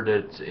absurd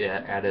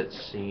at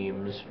its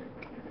seams.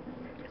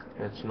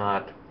 It's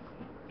not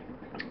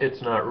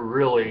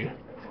really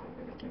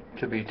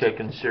to be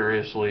taken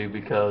seriously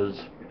because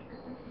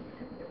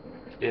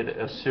it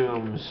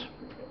assumes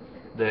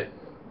that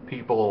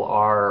people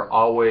are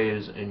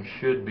always and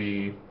should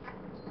be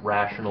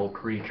rational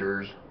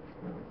creatures,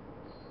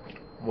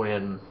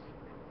 when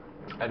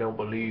I don't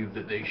believe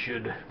that they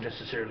should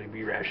necessarily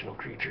be rational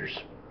creatures.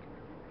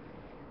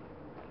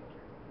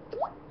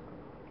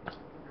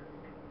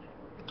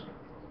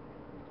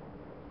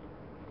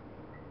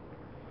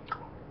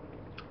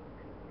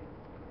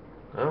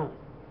 Oh,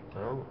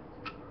 oh.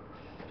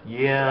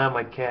 Yeah,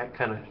 my cat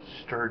kind of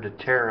started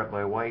to tear up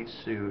my white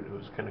suit. It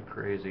was kind of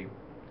crazy.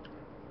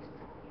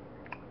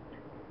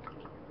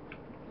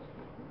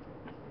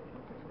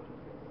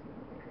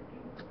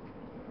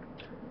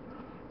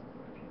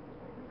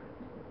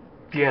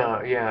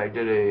 Yeah, I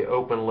did a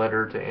open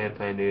letter to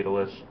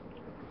antinatalists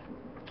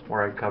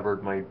where I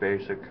covered my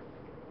basic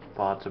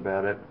thoughts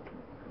about it.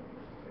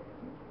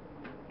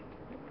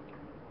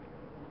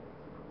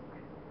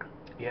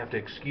 You have to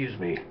excuse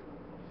me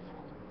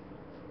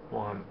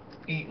while I'm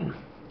eating.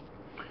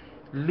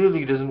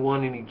 Lily doesn't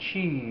want any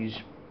cheese.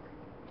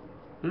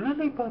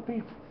 Lily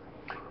puppy,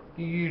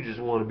 you just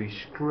want to be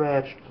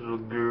scratched, little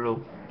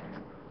girl.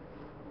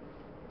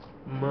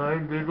 My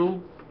little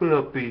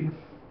puppy.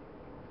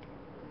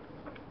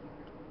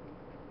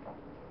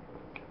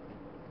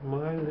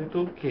 My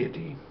little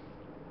kitty.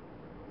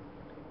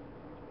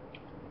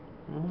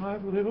 My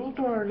little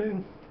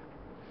darling.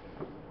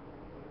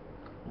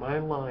 My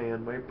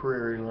lion, my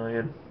prairie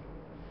lion.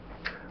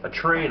 A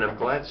train. I'm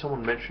glad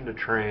someone mentioned a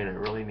train. I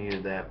really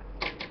needed that.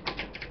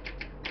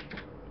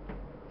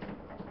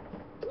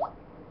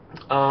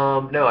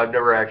 No, I've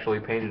never actually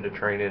painted a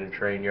train in a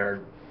train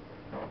yard.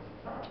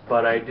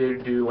 But I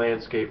did do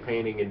landscape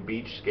painting in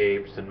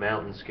beachscapes and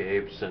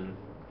mountainscapes and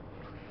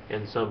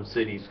some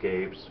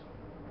cityscapes.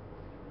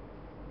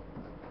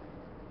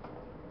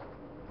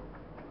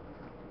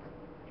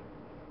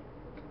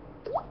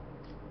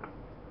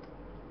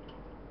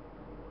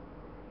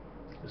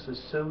 This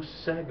is so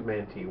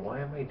segmenty. Why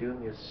am I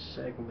doing a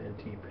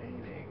segmenty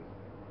painting?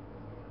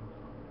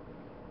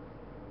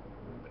 I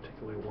don't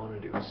particularly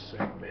want to do a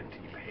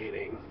segmenty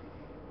painting.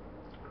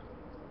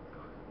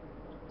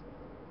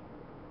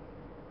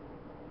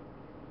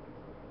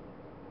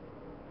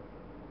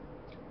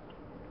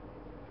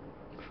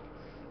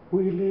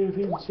 We live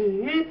in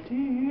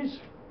cities.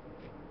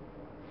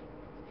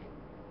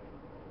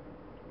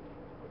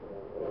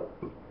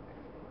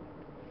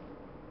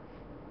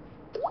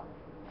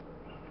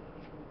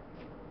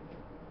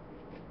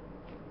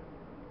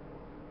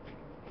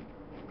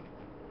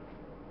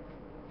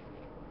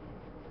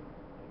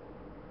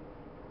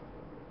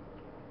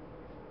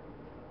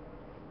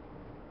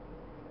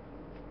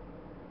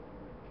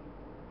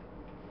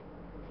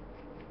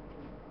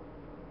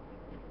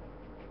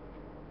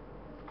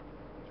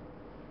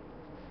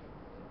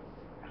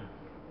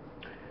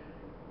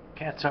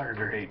 Cats are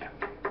great. I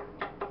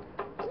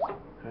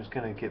was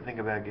gonna think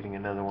about getting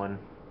another one.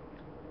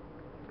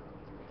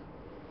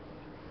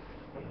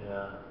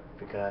 Yeah,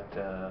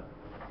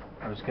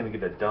 I was gonna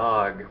get a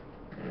dog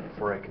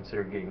before I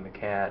considered getting the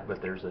cat,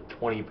 but there's a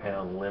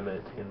 20-pound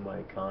limit in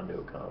my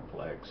condo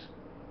complex.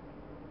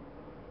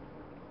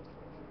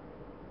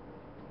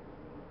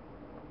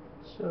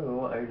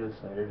 So I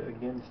decided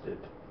against it.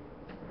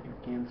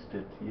 Against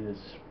it, yes.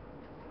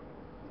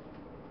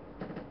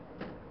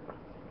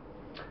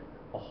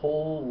 A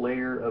whole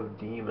layer of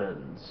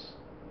demons.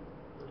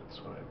 That's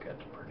what I've got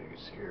to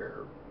produce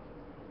here.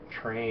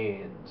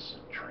 Trains.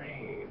 I'm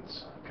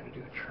gonna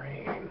do a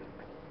train.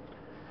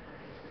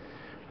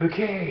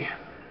 Okay.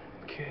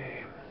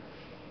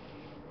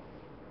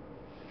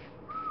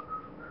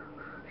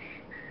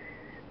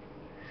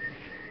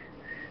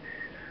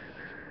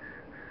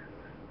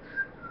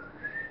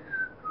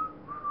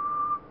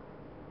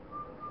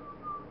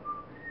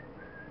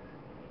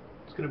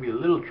 It's gonna be a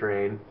little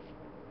train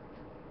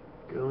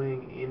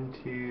going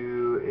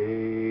into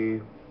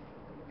a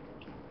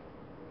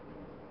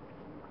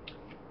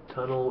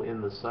tunnel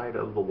in the side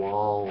of the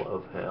wall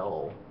of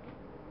hell.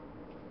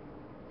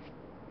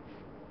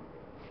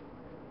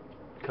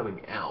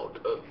 Coming out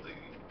of the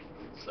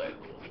side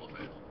of the wall of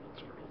hell.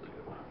 That's what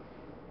it'll do.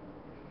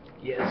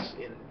 Yes,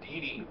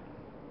 indeedy.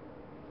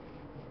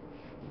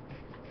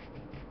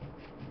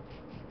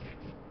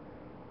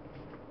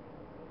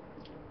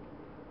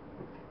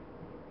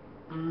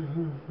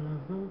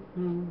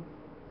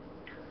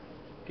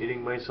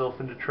 Getting myself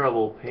into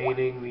trouble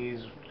painting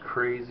these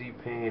crazy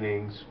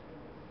paintings.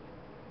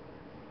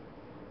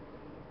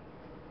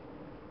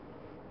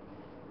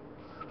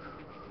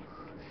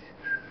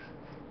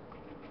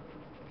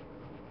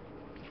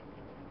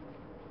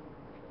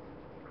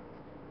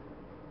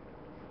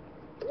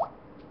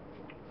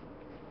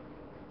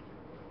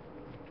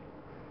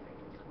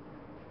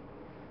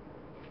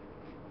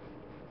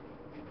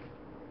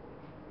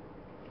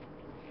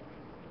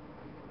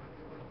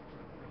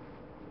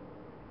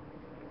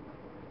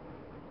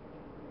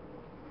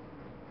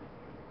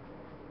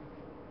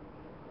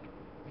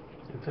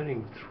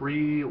 fitting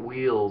 3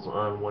 wheels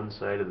on one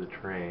side of the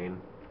train.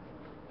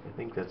 I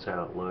think that's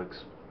how it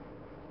looks.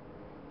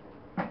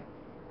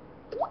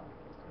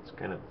 It's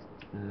kind of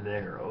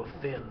narrow,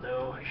 thin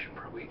though. I should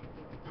probably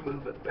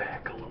move it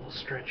back a little,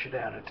 stretch it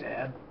out a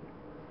tad.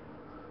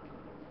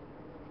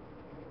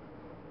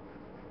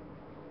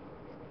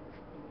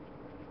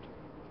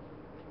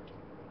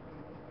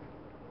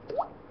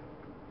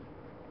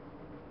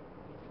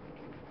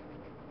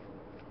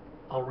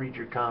 I'll read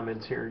your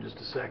comments here in just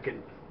a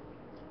second.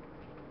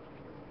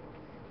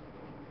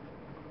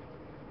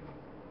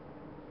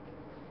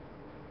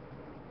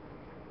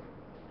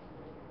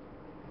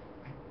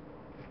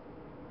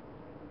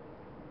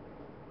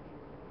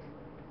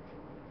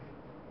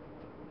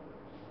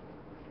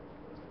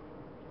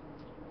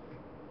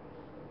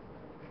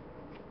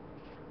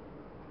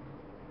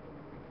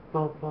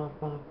 Ba, ba,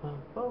 ba, ba,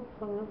 ba,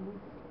 ba.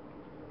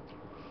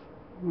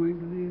 We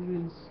live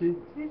in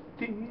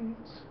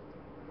cities.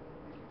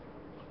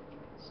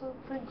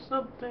 Something,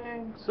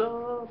 something,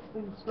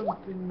 something,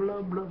 something,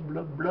 blah, blah,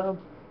 blah, blah.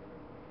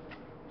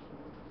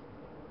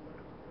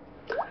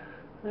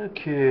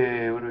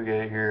 Okay, what do we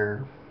got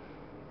here?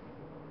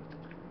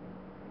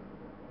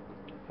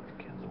 5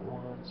 cans of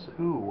 1s.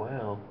 Ooh,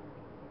 wow.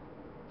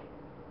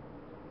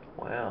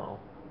 Wow.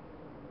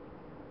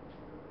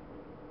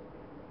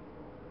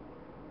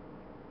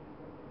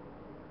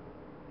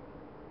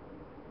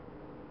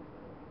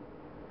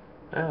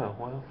 Oh,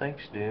 well,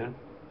 thanks, dude.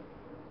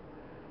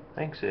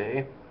 Thanks,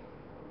 eh?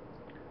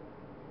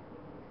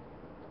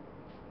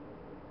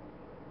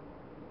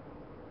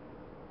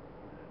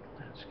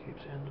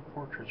 Landscapes and the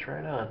portraits,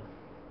 right on.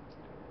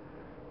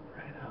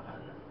 Right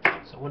on.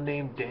 Someone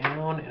named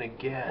down and a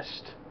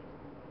guest.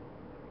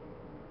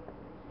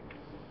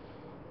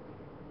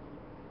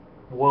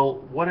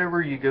 Well,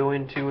 whatever you go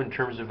into in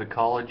terms of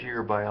ecology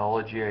or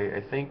biology, I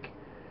think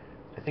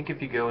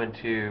if you go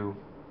into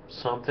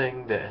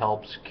something that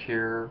helps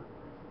cure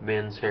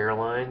men's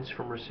hairlines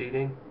from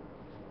receding,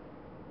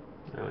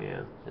 oh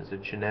yeah, as a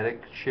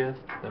genetic shift,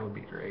 that would be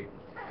great.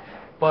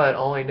 But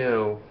all I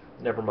know,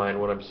 never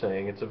mind what I'm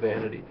saying, it's a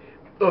vanity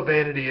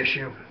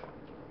issue.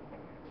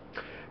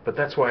 But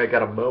that's why I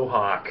got a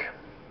mohawk.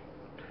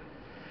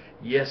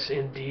 Yes,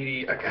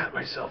 indeedy, I got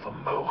myself a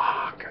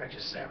mohawk. I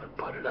just haven't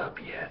put it up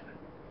yet.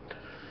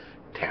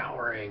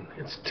 Towering,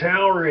 it's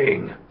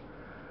towering,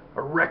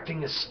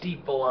 erecting a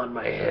steeple on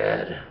my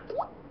head.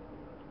 Oh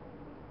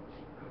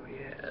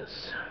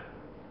yes.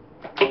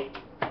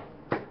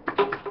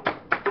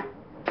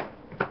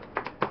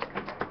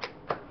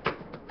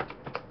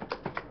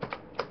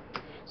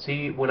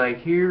 See, when I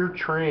hear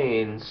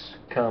trains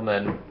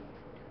coming,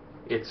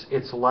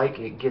 it's like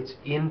it gets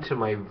into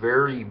my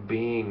very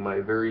being, my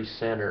very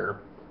center.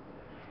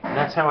 And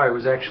that's how I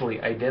was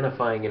actually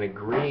identifying and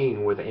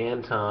agreeing with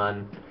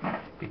Anton,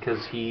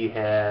 because he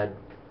had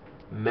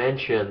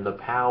mentioned the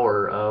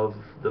power of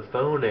the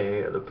phone,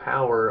 the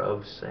power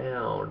of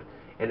sound.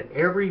 And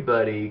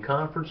everybody,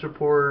 conference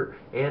report,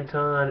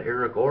 Anton,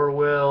 Eric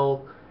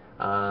Orwell,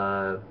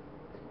 I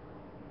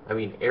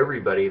mean,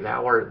 everybody,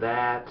 Thou Art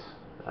That,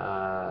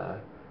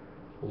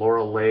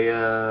 Laura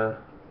Leia,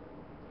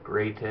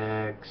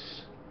 Graytex.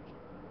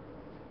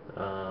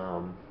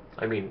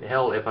 I mean,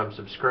 hell, if I'm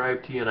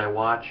subscribed to you and I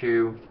watch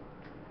you,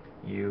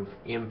 you've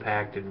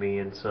impacted me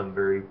in some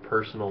very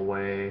personal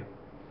way.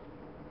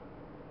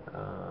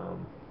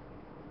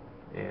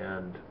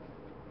 And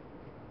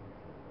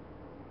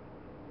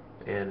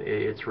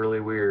it's really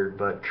weird,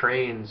 but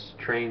trains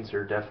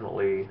are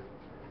definitely,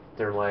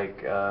 they're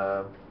like,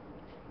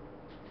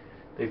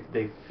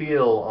 they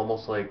feel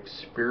almost like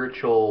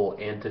spiritual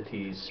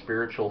entities,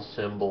 spiritual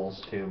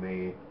symbols to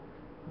me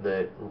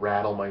that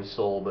rattle my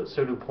soul, but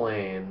so do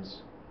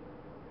planes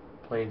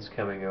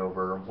coming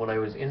over. When I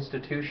was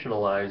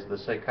institutionalized, the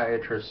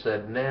psychiatrist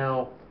said,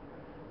 now,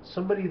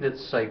 somebody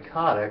that's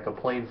psychotic, a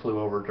plane flew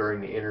over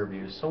during the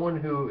interview, someone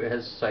who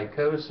has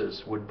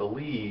psychosis would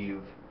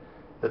believe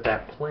that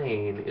that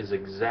plane is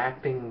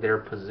exacting their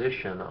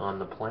position on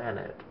the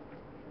planet.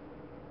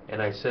 And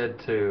I said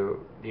to,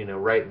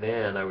 right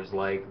then, I was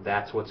like,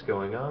 that's what's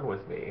going on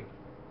with me.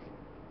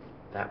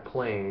 That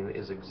plane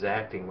is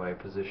exacting my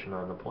position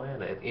on the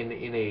planet in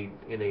a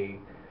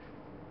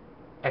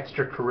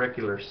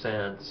extracurricular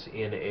sense,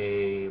 in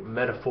a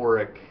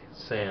metaphoric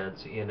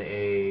sense, in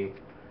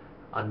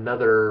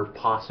another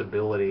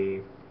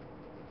possibility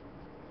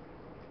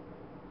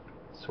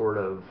sort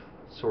of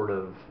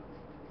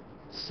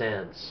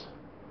sense.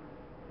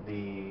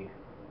 The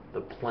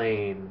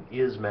plane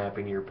is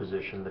mapping your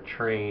position. The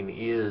train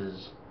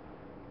is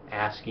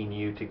asking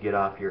you to get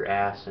off your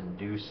ass and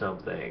do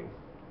something.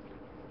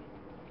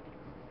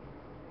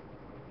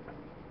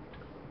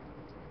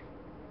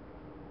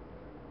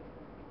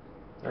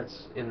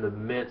 That's in the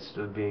midst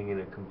of being in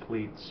a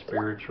complete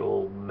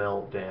spiritual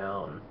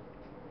meltdown.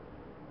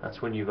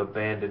 That's when you've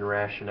abandoned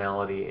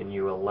rationality and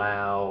you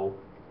allow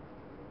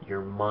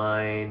your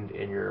mind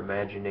and your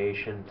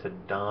imagination to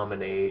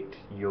dominate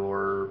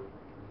your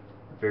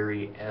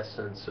very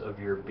essence of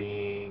your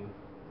being.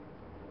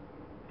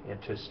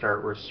 and to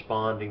start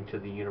responding to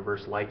the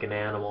universe like an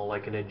animal,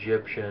 like an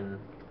Egyptian,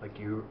 like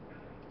you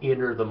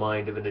enter the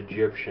mind of an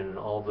Egyptian,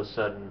 all of a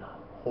sudden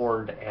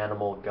horned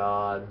animal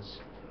gods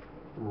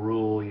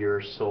rule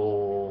your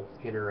soul,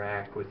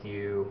 interact with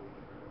you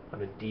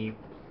on a deep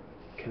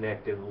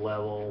connective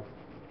level.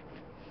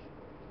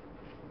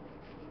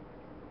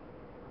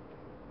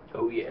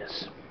 Oh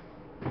yes.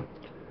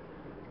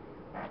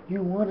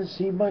 You want to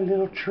see my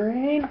little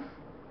train?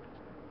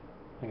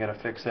 I gotta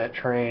fix that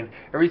train.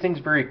 Everything's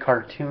very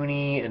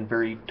cartoony and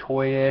very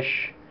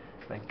toyish.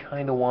 I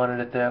kind of wanted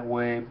it that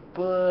way,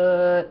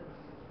 but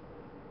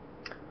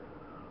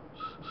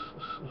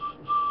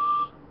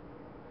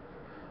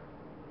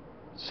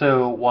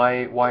so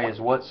why is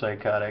what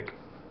psychotic?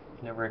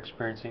 Never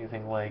experienced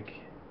anything like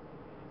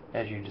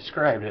as you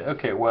described it.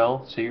 Okay,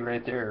 well, see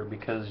right there,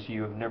 because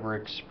you have never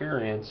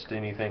experienced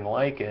anything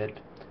like it,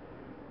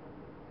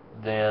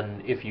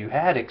 then if you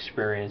had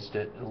experienced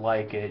it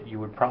like it, you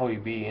would probably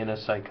be in a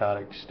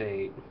psychotic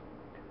state.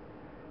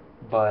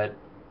 But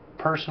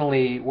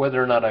personally,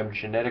 whether or not I'm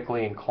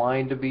genetically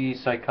inclined to be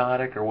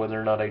psychotic, or whether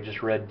or not I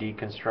just read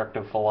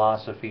deconstructive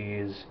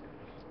philosophies,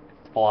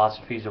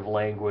 philosophies of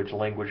language,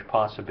 language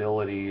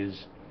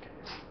possibilities,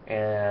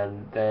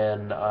 and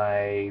then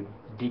I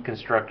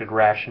deconstructed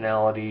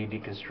rationality,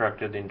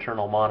 deconstructed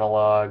internal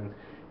monologue,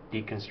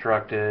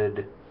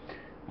 deconstructed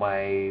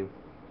my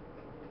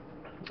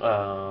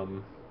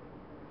um,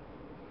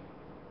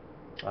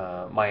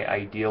 my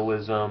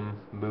idealism,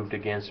 moved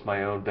against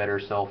my own better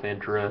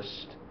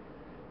self-interest,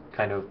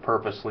 kind of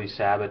purposely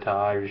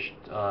sabotaged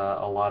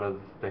a lot of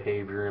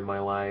behavior in my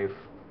life.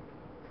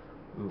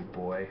 Ooh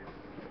boy.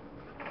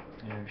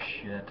 Oh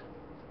shit.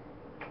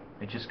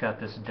 I just got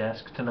this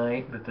desk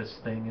tonight that this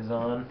thing is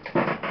on,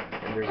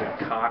 and there's a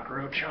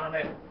cockroach on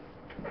it.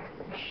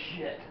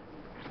 Shit.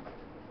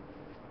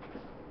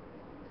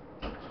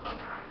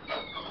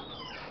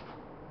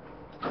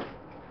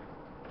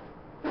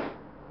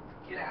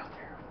 Get out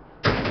there.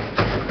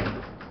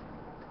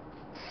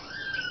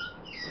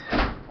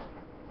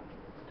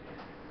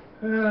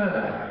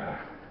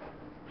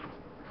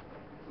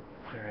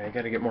 Alright, I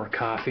gotta get more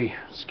coffee.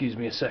 Excuse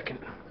me a second.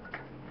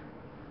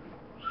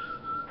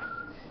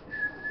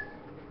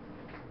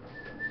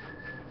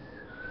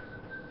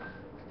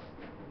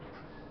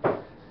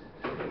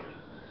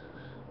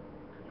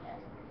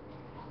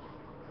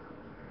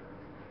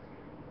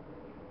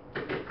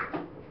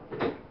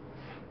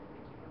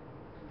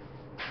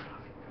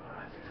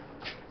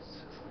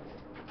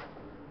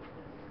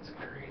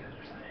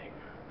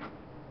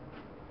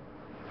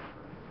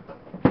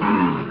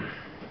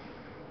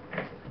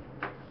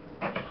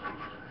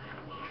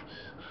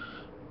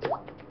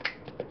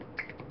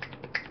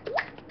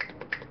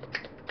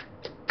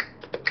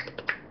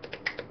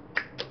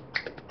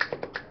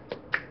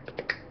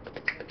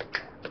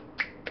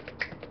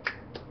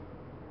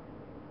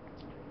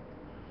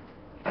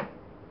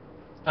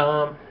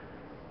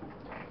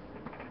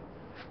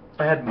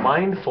 I had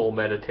mindful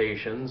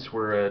meditations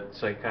where a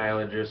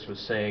psychologist was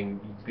saying,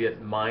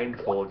 get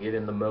mindful, get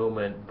in the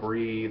moment,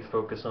 breathe,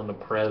 focus on the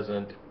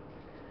present,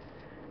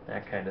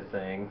 that kind of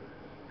thing.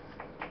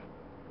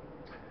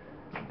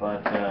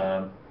 But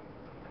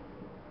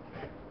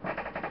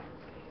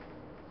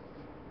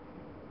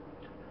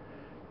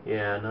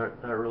yeah,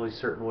 not really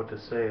certain what to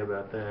say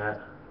about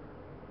that.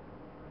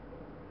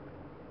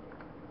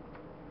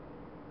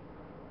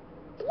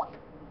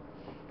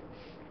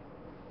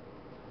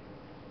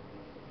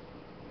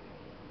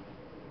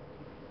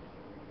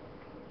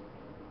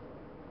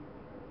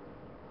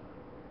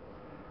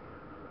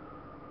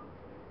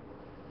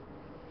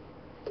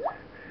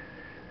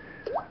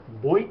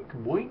 Boink,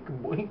 boink,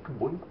 boink,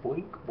 boink,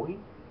 boink, boink,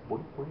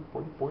 boink, boink,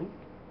 boink, boink.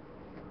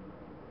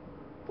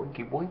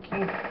 Boinky,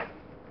 boinky.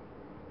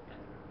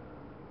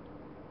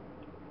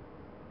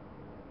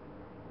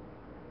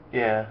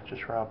 Yeah,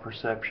 just raw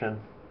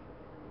perception.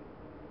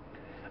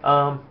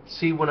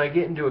 See, when I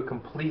get into a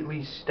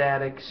completely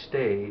static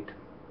state,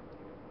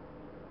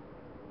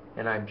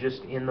 and I'm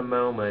just in the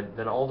moment,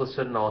 then all of a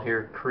sudden I'll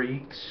hear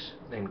creaks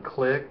and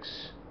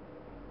clicks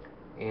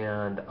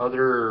and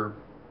other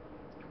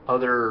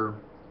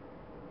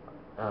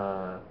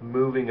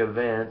moving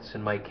events,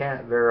 and my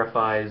cat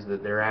verifies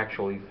that they're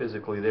actually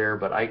physically there,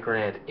 but I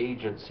grant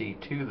agency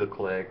to the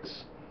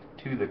clicks,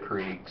 to the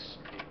creaks.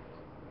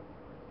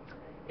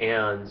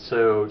 And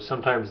so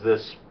sometimes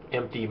this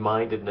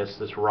empty-mindedness,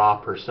 this raw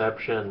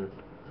perception,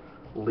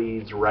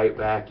 leads right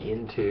back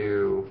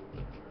into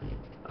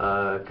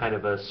kind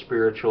of a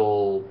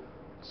spiritual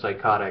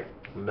psychotic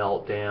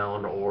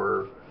meltdown,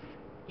 or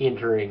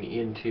entering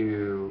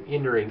into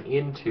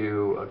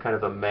a kind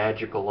of a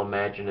magical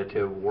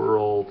imaginative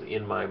world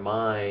in my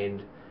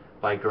mind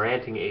by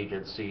granting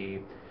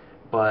agency.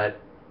 But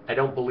I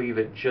don't believe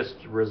it just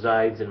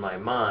resides in my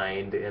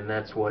mind, and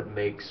that's what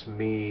makes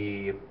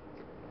me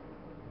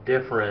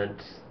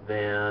different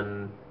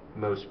than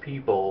most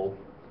people,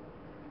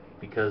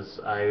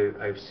 because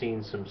I've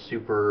seen some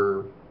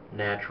super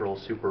natural,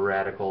 super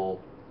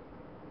radical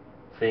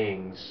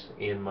things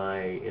in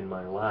my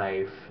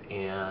life,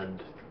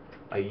 and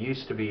I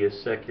used to be a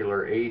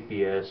secular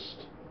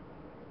atheist,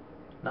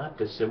 not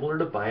dissimilar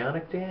to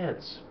Bionic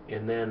Dance.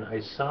 And then I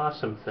saw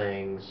some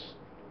things,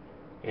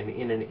 and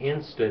in an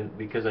instant,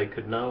 because I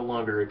could no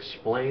longer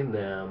explain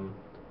them,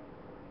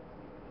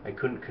 I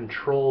couldn't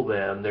control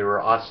them. They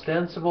were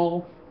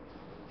ostensible.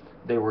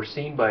 They were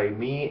seen by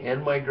me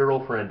and my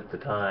girlfriend at the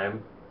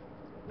time.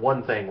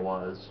 One thing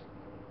was.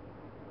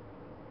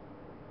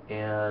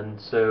 And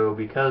so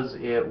because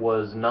it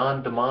was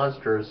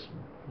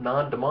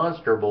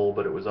non-demonstrable,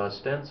 but it was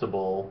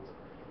ostensible,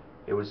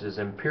 it was as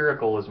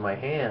empirical as my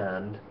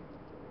hand,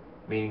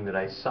 meaning that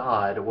I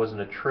saw it. It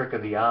wasn't a trick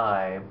of the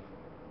eye.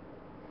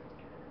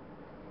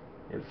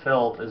 It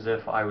felt as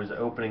if I was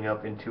opening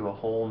up into a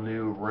whole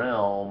new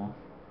realm.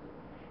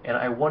 And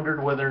I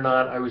wondered whether or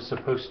not I was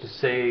supposed to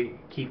say,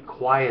 keep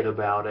quiet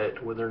about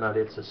it, whether or not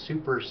it's a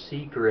super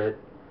secret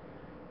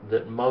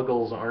that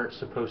muggles aren't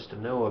supposed to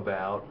know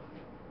about.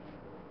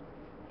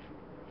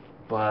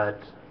 But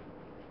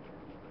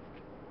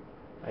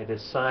I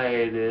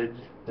decided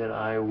that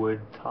I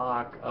would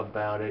talk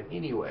about it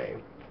anyway.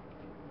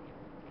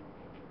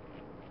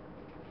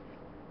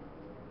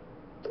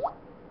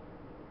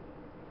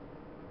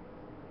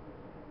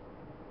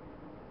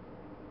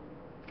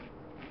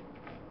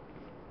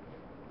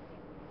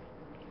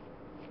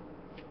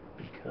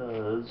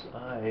 Because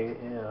I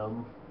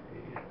am a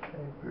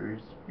hyper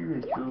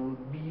spiritual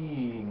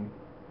being.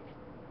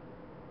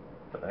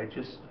 But I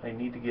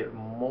need to get in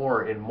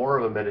more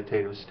of a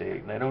meditative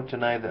state. And I don't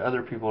deny that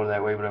other people are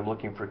that way, but I'm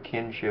looking for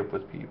kinship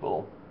with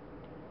people.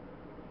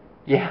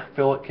 Yeah,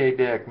 Philip K.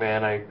 Dick,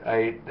 man.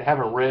 I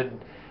haven't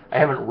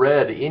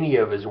read any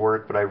of his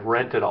work, but I've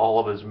rented all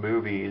of his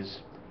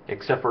movies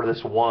except for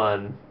this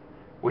one,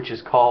 which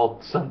is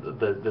called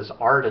this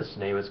artist's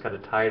name. It's got a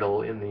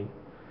title in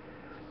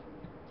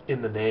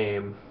the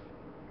name.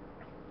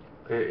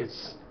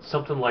 It's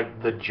something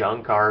like The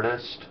Junk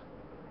Artist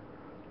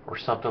or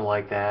something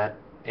like that,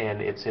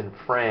 and it's in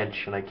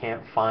French, and I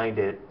can't find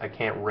it. I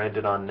can't rent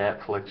it on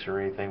Netflix or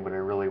anything, but I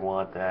really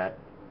want to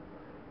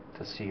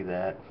see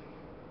that.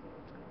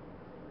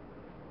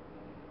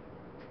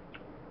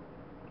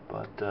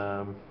 But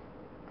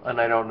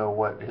and I don't know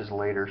what his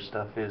later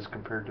stuff is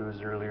compared to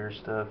his earlier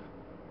stuff.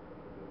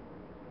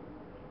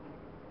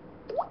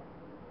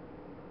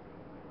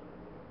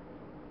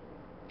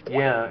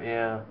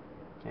 Yeah.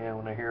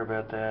 When I hear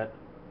about that,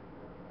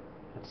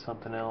 it's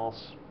something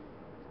else.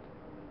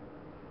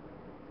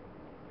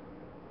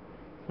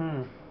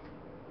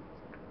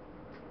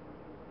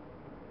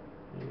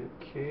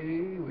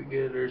 Okay, we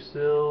get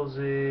ourselves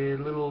a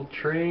little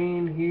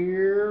train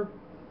here.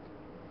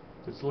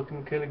 It's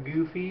looking kind of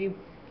goofy.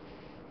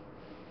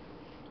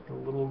 A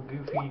little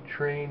goofy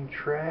train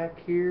track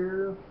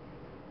here.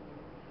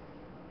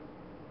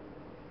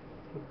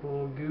 Looking a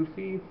little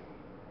goofy.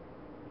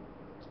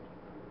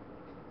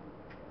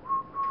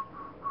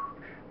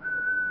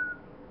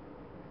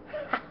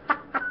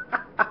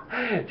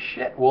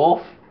 Shit,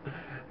 Wolf.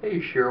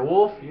 Hey, sure,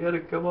 Wolf, you gotta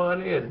come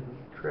on in.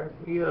 Crack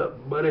me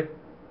up, buddy.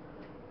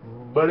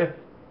 Buddy.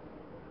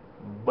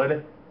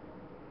 Buddy.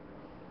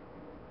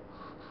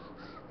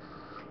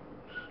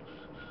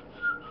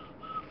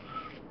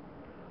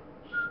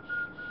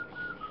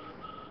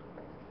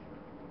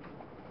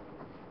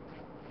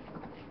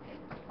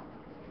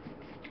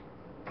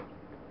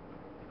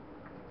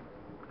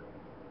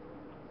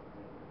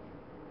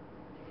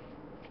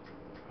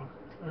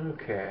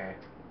 Okay.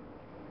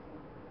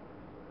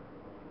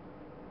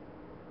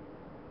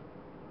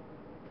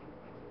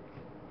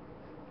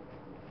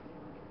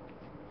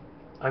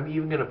 I'm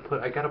even gonna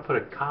I gotta put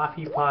a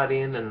coffee pot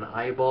in and an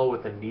eyeball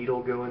with a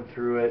needle going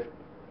through it.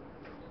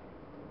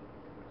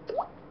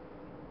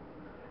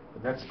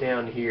 But that's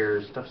down here.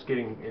 It's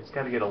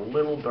gotta get a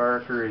little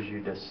darker as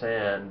you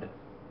descend.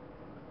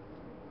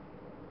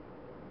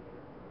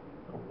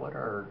 What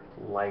are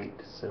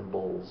light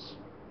symbols?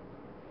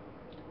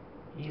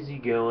 Easy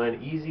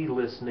going, easy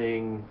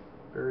listening,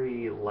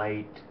 very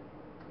light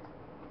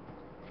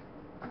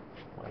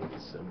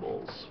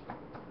symbols.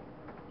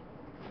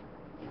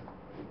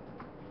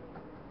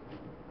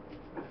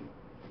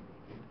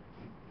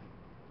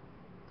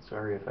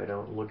 Sorry if I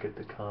don't look at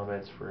the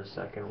comments for a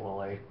second while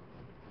I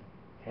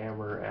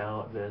hammer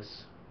out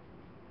this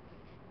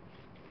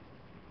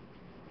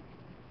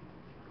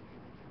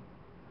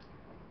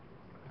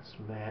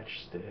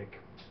matchstick.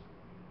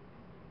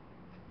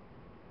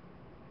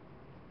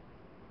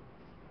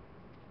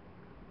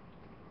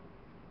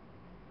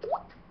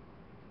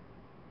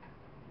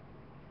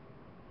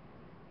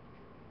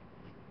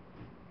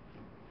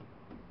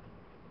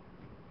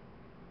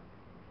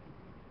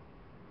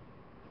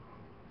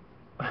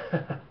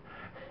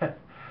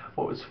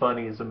 What was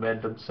funny is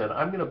Amendum said,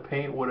 I'm going to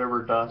paint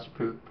whatever Das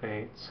Poot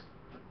paints.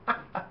 And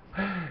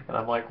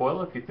I'm like,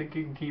 well, if you think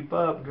you can keep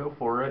up, go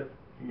for it.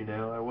 You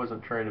know, I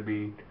wasn't trying to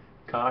be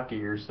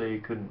cocky or say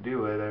you couldn't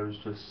do it. I was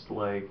just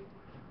like,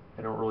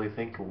 I don't really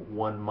think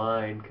one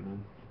mind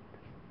can,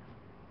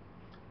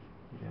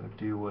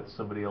 do what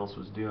somebody else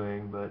was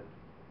doing, but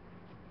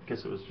I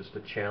guess it was just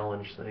a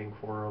challenge thing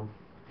for them.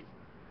 I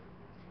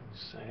was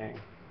saying.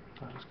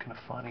 That was kind of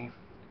funny.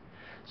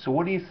 So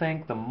what do you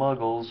think the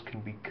Muggles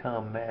can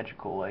become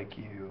magical like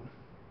you?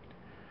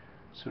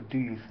 So do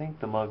you think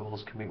the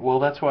Muggles can be... Well,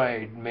 that's why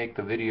I make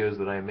the videos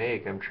that I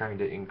make. I'm trying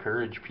to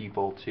encourage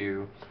people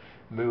to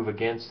move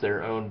against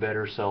their own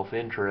better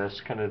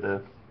self-interest, kind of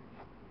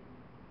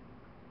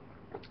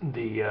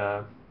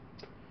the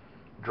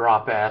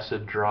drop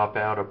acid, drop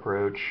out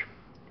approach.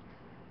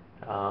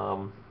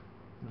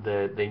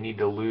 That they need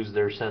to lose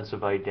their sense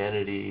of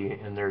identity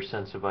and their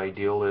sense of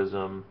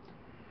idealism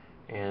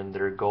and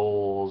their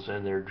goals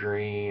and their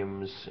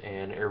dreams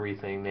and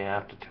everything. They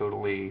have to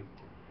totally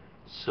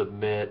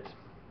submit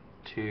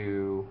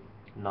to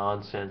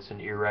nonsense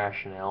and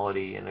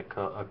irrationality and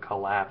a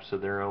collapse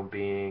of their own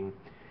being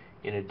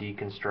in a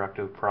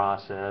deconstructive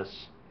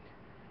process.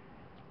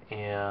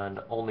 And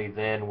only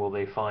then will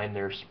they find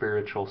their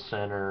spiritual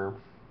center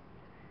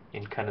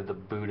in kind of the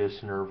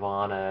Buddhist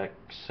nirvana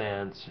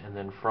sense. And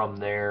then from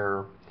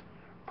there,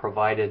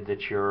 provided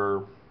that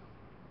you're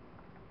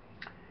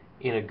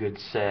in a good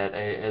set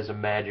as a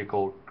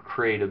magical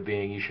creative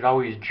being, you should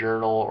always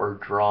journal or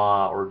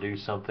draw or do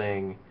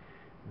something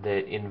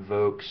that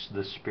invokes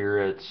the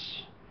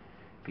spirits,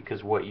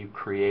 because what you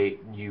create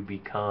you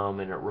become,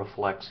 and it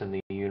reflects in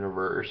the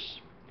universe.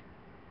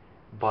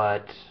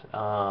 But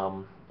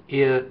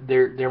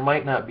there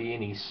might not be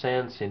any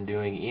sense in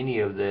doing any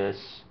of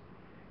this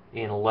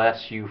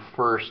unless you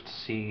first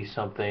see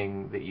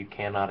something that you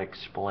cannot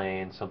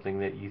explain, something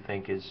that you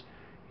think is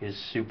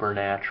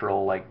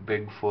supernatural, like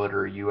Bigfoot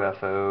or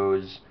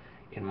UFOs.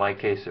 In my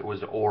case, it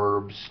was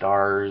orbs,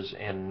 stars,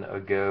 and a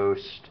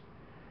ghost,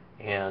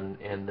 and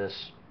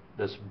this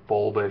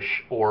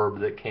bulbish orb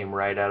that came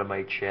right out of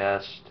my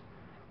chest,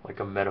 like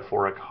a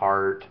metaphoric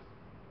heart.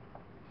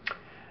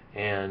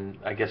 And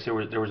I guess there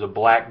was a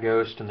black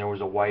ghost and there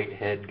was a white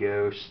head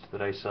ghost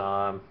that I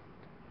saw.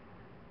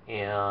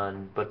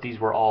 But these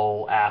were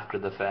all after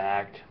the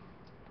fact.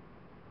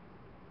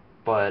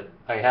 But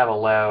I have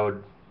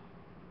allowed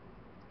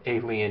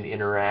alien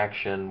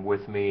interaction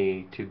with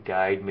me to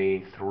guide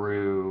me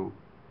through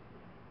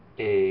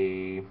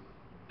a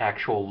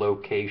actual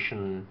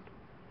location,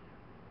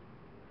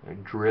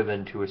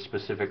 driven to a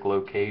specific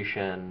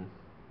location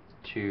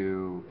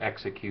to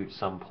execute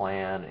some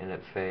plan, and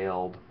it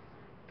failed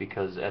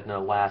because at the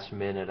last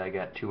minute I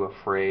got too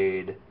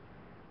afraid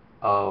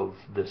of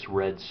this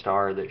red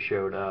star that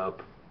showed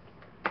up,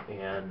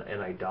 and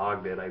I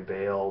dogged it. I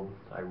bailed.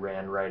 I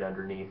ran right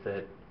underneath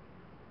it.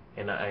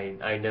 And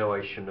I know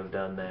I shouldn't have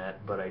done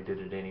that, but I did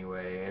it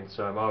anyway. And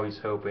so I'm always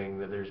hoping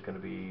that there's going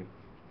to be...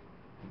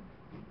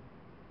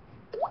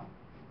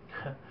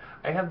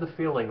 I have the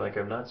feeling like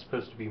I'm not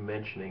supposed to be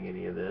mentioning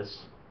any of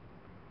this.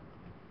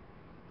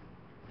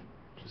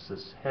 Just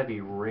this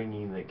heavy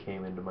ringing that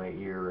came into my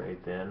ear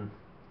right then.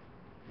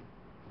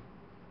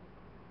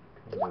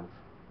 Kind of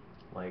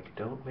like,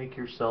 don't make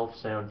yourself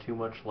sound too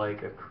much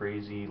like a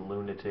crazy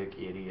lunatic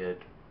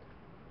idiot.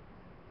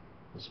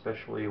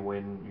 Especially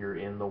when you're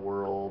in the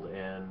world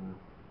and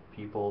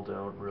people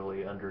don't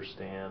really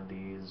understand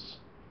these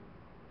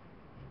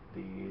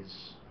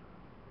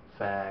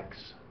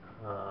facts.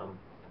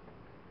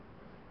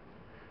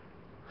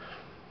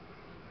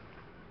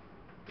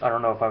 I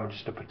don't know if I'm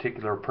just a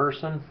particular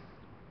person.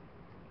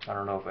 I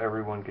don't know if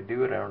everyone could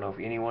do it. I don't know if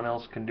anyone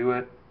else can do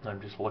it. I'm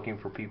just looking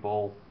for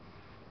people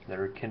that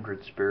are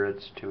kindred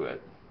spirits to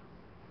it.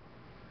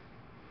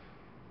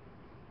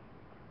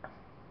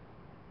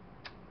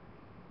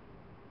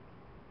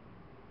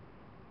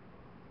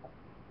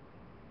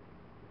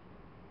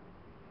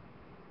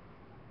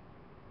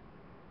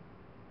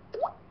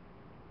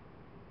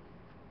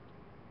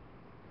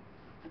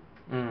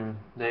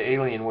 The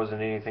alien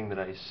wasn't anything that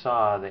I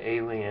saw. The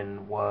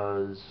alien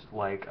was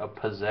like a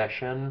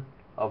possession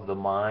of the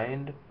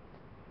mind,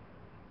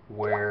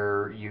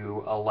 where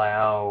you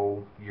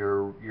allow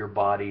your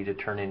body to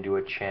turn into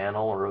a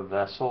channel or a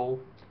vessel,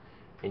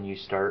 and you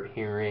start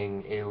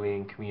hearing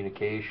alien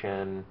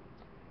communication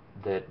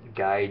that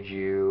guides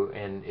you,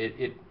 and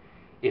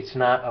it's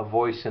not a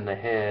voice in the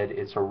head,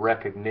 it's a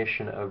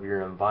recognition of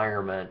your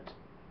environment.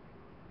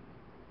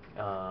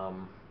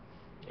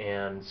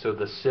 And so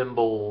the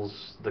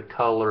symbols, the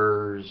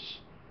colors,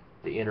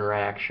 the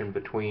interaction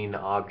between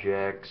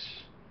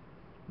objects,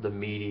 the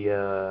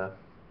media,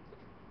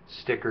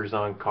 stickers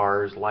on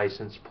cars,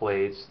 license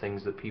plates,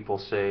 things that people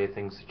say,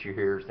 things that you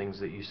hear, things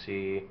that you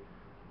see,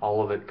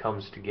 all of it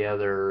comes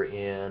together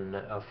in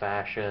a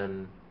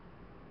fashion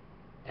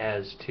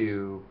as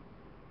to,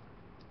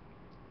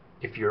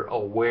 if you're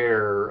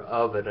aware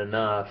of it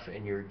enough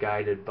and you're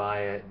guided by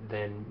it,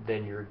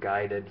 then you're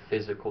guided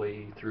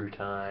physically through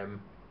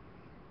time.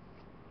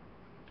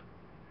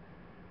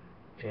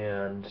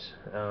 And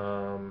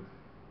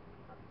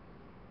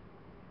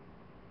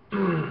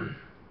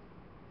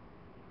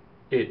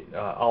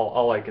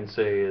all I can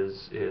say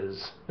is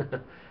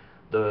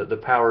the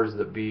powers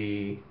that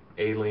be,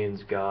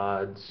 aliens,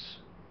 gods,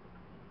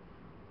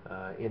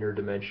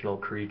 interdimensional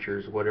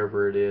creatures,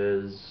 whatever it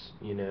is,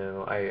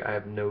 I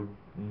have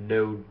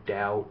no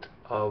doubt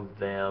of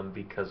them,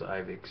 because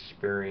I've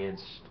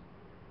experienced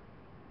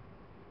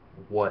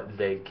what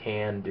they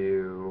can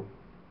do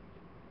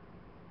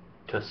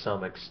to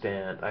some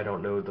extent. I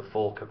don't know the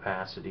full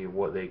capacity of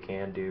what they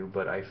can do,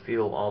 but I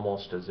feel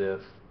almost as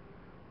if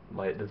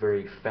the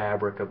very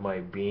fabric of my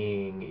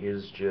being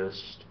is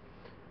just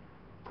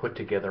put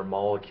together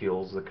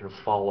molecules that can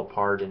fall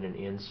apart in an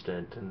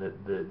instant, and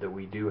that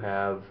we do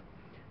have,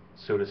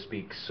 so to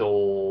speak,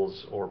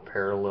 souls or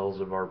parallels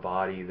of our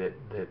body that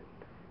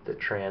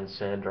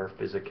transcend our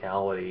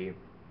physicality.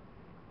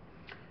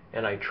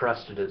 And I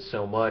trusted it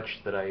so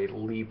much that I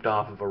leaped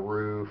off of a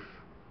roof,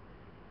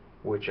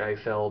 which I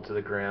fell to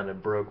the ground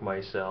and broke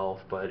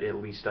myself, but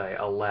at least I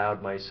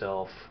allowed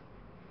myself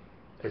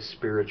a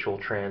spiritual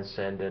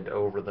transcendent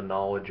over the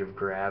knowledge of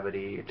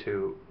gravity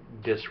to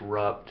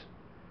disrupt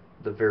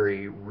the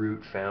very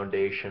root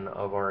foundation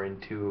of our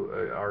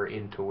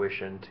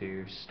intuition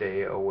to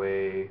stay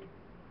away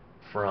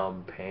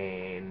from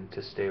pain,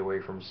 to stay away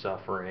from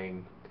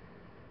suffering,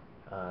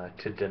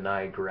 to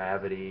deny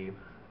gravity.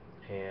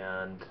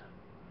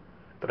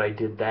 But I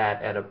did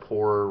that at a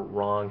poor,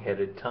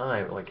 wrong-headed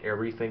time. Like,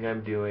 everything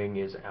I'm doing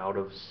is out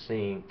of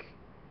sync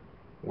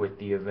with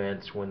the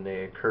events when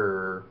they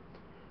occur.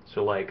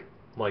 So like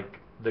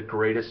the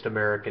greatest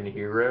American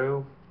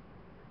hero,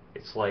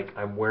 it's like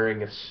I'm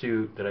wearing a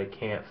suit that I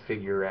can't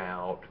figure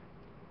out,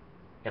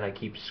 and I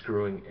keep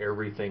screwing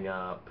everything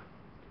up.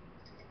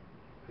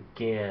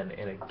 Again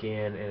and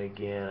again and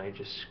again, I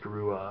just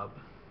screw up.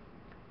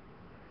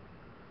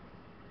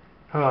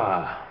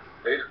 Ah.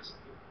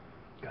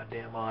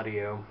 Goddamn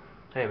audio.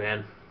 Hey,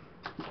 man.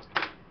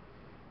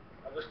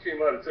 I just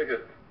came out to take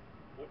a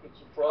look at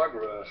some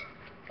progress.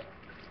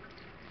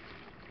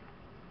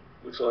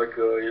 Looks like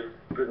you've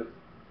been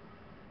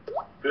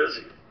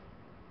busy.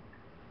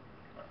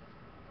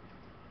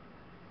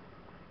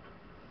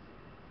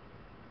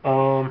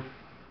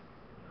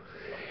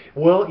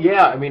 Well,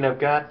 yeah. I mean, I've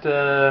got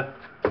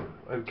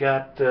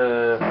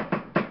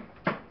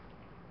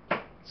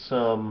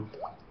some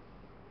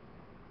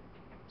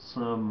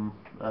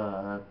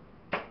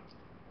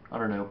I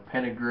don't know,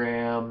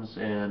 pentagrams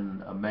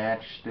and a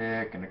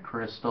matchstick and a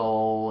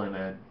crystal and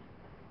a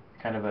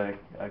kind of a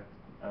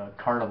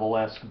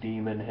carnivalesque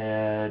demon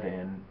head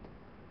and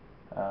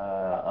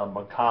a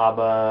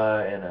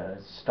macabre and a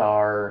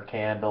star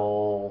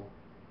candle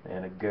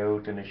and a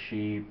goat and a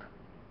sheep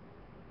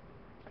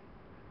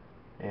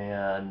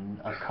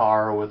and a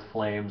car with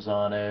flames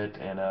on it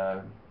and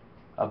a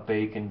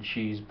bacon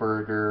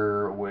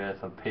cheeseburger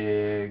with a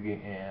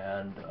pig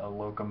and a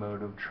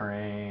locomotive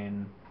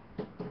train.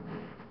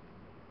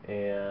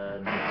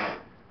 And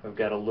I've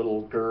got a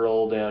little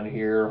girl down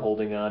here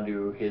holding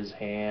onto his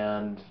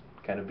hand,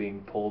 kind of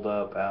being pulled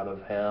up out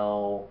of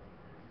hell,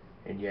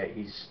 and yet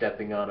he's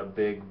stepping on a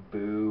big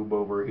boob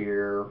over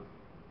here.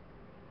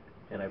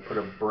 And I put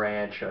a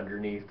branch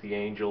underneath the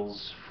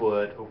angel's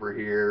foot over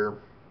here.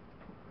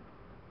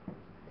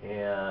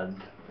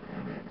 And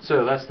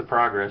so that's the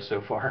progress so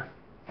far.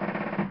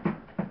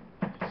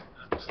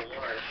 That's a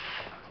lie.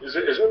 Is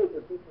there any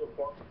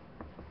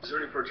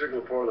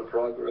particular part of the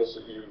progress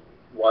that you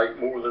like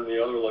more than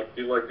the other? Like,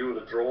 do you like doing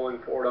the drawing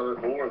part of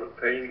it more, the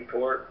painting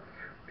part,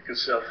 the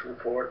conceptual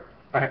part?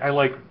 I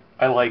like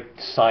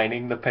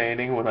signing the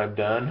painting when I'm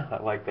done. I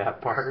like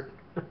that part.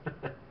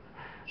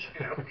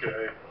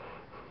 Okay.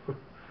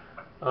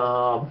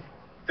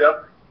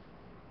 Yep.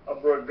 I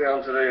broke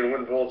down today and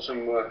went and bought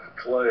some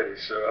clay,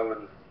 so I've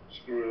been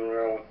screwing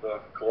around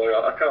with clay.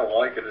 I kind of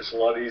like it. It's a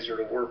lot easier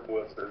to work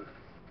with than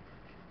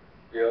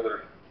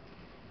the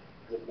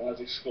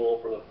magic skull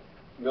for the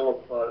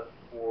milliput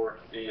or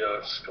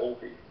the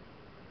sculpey.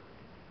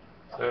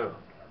 Oh,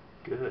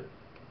 good.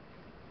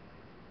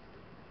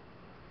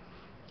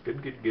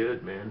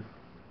 Good, man.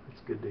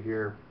 That's good to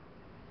hear.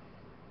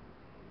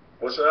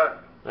 What's that?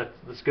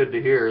 That's good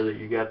to hear that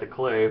you got the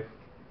clay.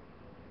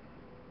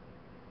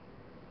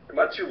 Am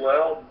I too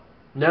loud?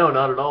 No,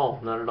 not at all.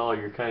 Not at all.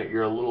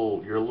 You're a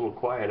little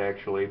quiet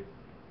actually.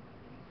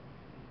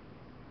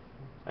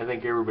 I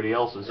think everybody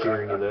else is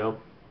hearing you though.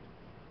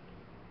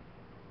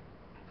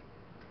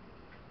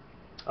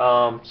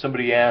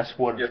 Somebody asked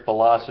what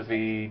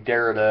philosophy,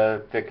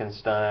 Derrida,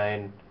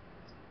 Wittgenstein,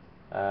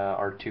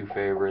 are two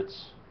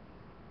favorites.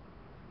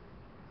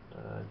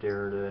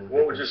 Derrida and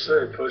what would you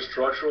say?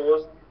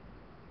 Post-structuralism?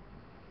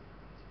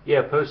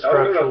 Yeah,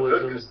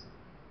 post-structuralism.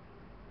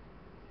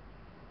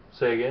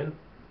 Say again?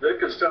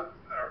 Wittgenstein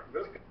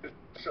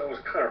was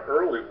kind of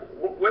early.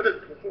 When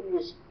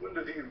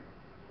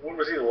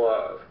was he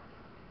alive?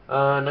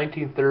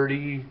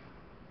 1930.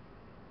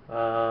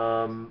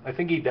 I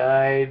think he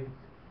died.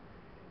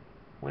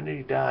 When did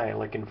he die?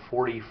 Like in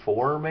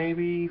 44,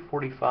 maybe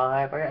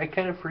 45. I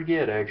kind of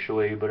forget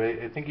actually, but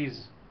I think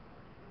he's.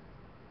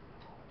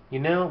 You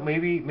know,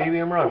 maybe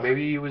I'm wrong.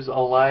 Maybe he was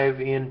alive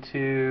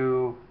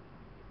into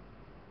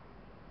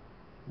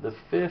the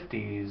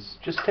 50s.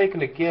 Just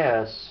taking a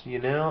guess. You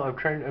know, I'm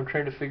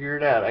trying to figure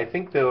it out. I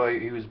think though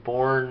he was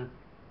born.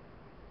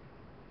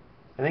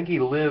 I think he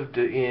lived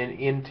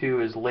into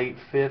his late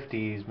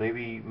 50s,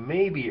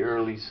 maybe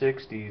early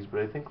 60s,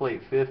 but I think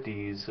late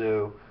 50s.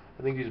 So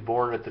I think he was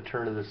born at the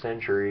turn of the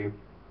century.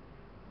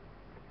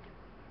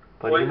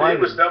 But Well, he he might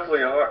was have.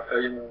 definitely an art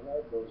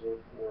builder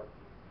for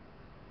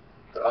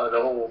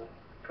the whole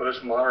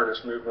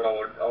postmodernist movement.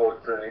 I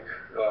would think.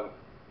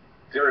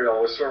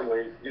 Derrida was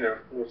certainly,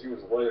 of course, he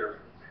was later.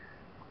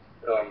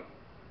 Um,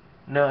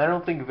 No, I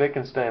don't think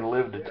Wittgenstein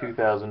lived to yeah.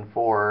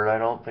 2004. I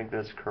don't think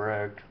that's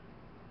correct.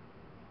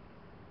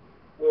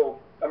 Well,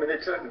 I mean, they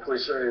technically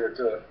say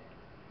that.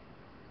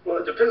 Well,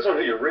 it depends on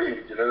who you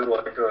read.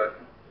 Like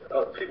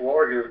people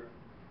argue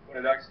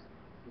when it actually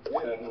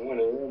began, and when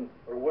it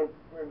or when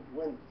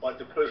like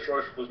the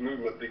post-structuralist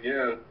movement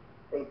began.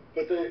 But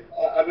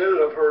I know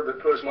that I've heard that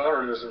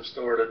postmodernism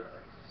started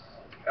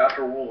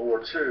after World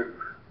War II.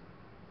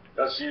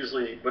 That's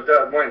usually, but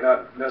that might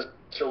not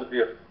necessarily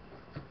be a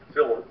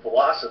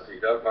philosophy.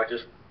 That might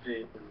just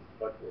be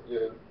like,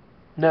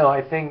 No,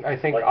 I think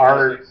like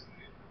art. ethics.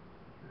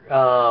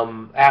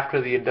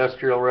 After the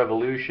Industrial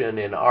Revolution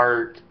in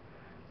art,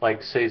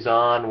 like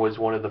Cezanne was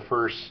one of the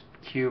first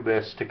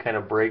cubists to kind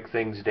of break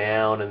things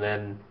down, and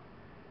then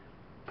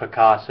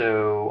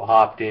Picasso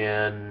hopped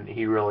in.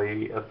 He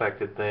really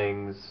affected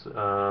things.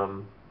 I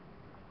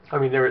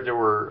mean, there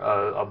were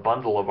a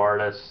bundle of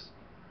artists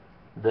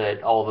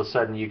that all of a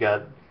sudden you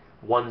got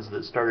ones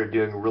that started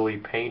doing really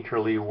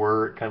painterly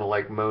work, kind of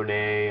like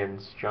Monet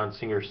and John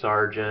Singer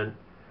Sargent,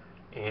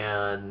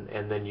 and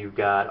then you've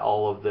got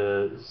all of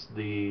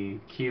the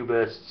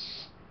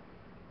cubists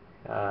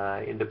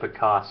into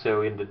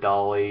Picasso, into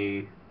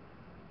Dali.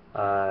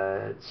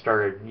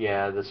 Started,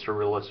 the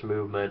Surrealist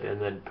movement,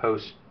 and then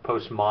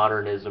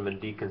postmodernism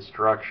and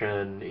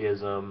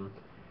deconstructionism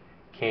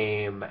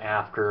came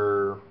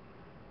after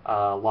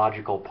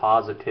logical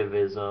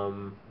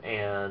positivism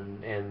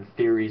and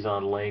theories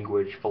on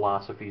language,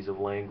 philosophies of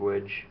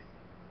language,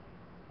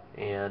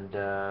 and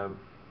I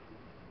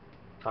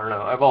don't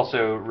know. I've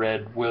also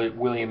read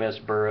William S.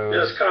 Burroughs.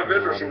 Yeah, it's kind of and a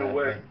lot interesting the that,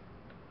 way.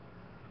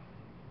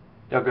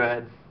 Oh, go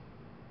ahead.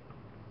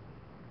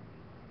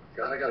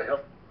 God, I gotta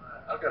help.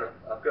 I've got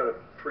a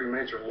pretty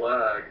major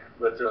lag,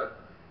 but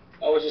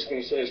I was just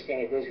going to say it's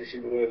kind of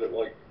interesting the way that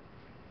like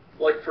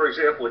for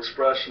example,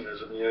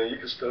 expressionism. You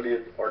can study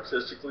it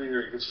artistically,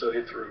 or you can study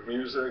it through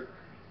music.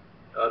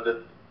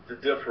 The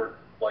different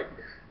like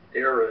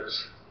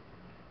eras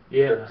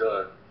Yeah.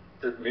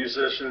 that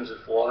musicians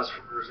and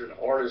philosophers and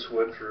artists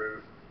went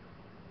through.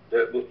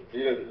 That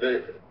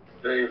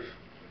they've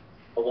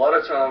a lot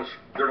of times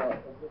they're not.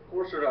 Of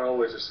course, they're not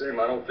always the same.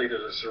 I don't think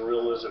there's a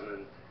surrealism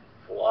in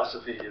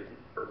philosophy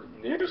or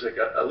music.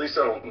 At least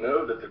I don't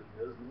know that there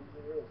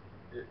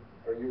is.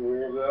 Are you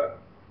aware of that?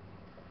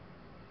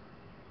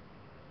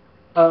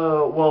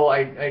 Well,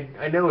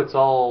 I know it's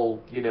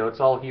all it's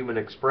all human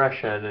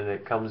expression, and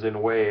it comes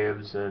in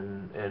waves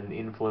and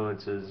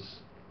influences.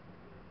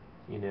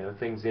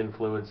 Things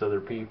influence other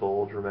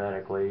people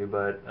dramatically,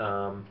 but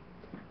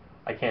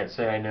I can't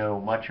say I know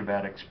much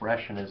about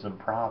expressionism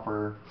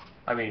proper.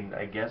 I mean,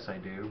 I guess I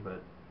do,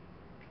 but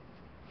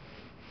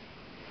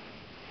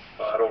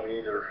I don't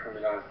either. I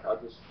mean, I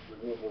just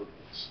remember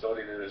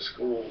studying it in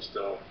school and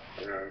stuff.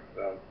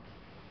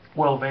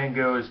 well, Van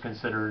Gogh is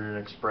considered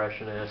an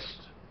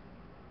expressionist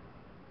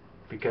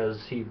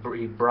because he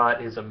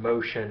brought his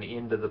emotion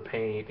into the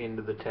paint,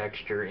 into the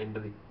texture, into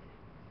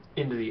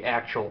the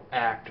actual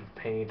act of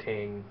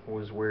painting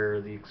was where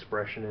the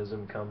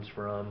expressionism comes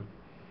from.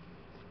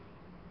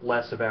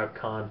 Less about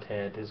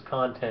content. His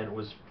content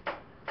was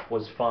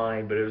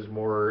fine, but it was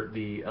more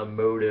the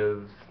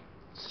emotive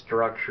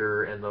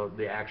structure and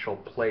the actual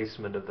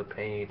placement of the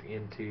paint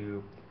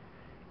into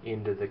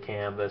the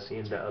canvas,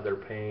 into other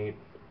paint.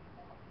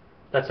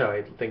 That's how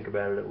I think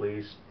about it, at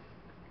least.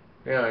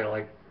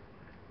 Like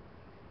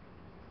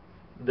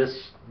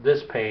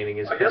this painting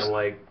is kind of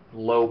like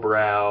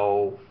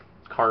lowbrow,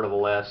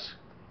 carnivalesque,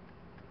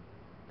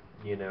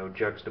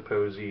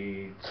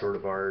 juxtaposy sort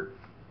of art.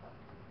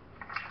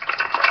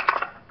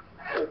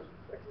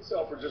 Check this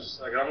out for just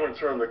a second. I'm going to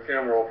turn the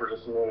camera off for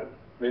just a minute.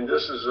 I mean,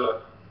 this is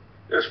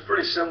it's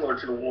pretty similar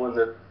to the one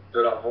that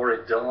I've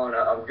already done.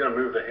 I'm going to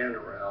move the hand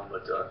around,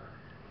 but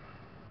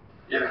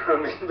I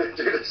mean,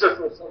 dude, it's the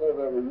first time I've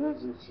ever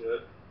used this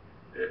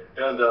shit,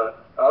 and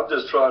I'm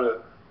just trying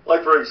to,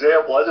 like, for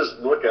example, I just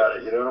look at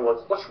it, and I'm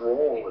like, what's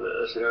wrong with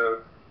this,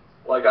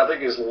 Like, I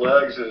think his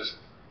legs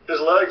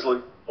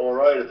look all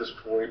right at this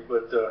point,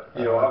 but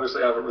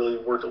obviously I haven't really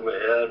worked on the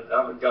head.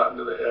 I haven't gotten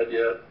to the head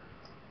yet,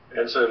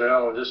 and so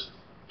now I'm just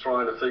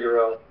trying to figure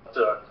out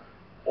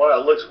why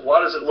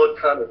does it look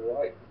kind of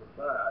right from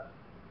the back?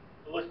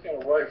 It looks kind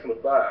of right from the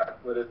back,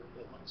 but it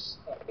looks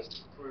kind of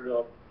screwed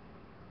up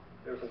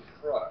from the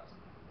front.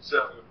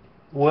 So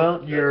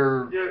well,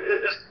 you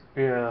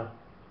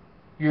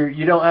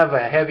don't have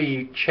a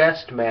heavy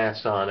chest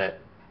mass on it.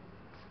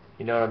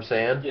 You know what I'm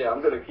saying? Yeah,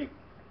 I'm going to keep.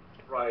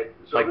 Right.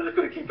 So I'm just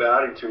going to keep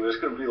adding to it. It's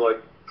going to be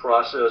like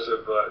process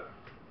of,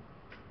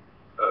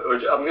 or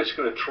I'm just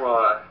going to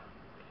try,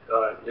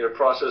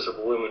 process of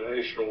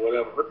elimination or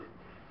whatever. But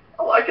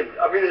I like it.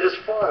 I mean, it's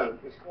fun.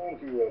 It's fun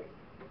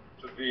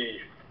to be,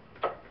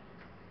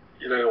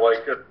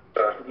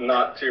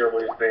 not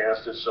terribly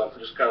advanced at something,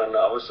 just kind of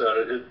novice at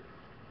it.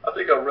 I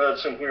think I read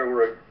somewhere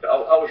where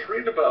I was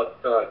reading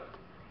about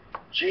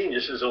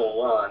geniuses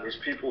online. These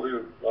people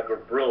who like are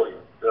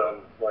brilliant,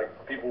 like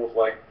people with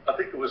like I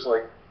think it was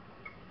like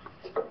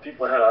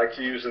people had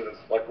IQs in the,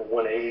 like the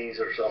 180s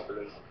or something.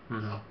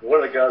 And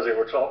one of the guys they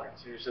were talking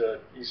to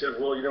said,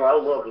 well, you know, I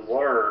love to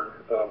learn.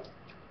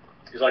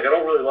 He's like, I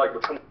don't really like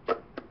becoming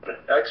an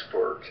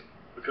expert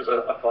because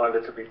I find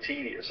it to be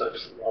tedious.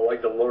 I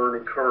like the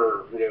learning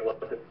curve. You know,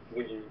 like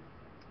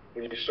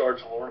when you start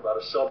to learn about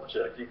a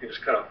subject, you can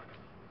just kind of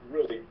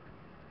really,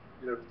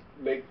 you know,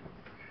 make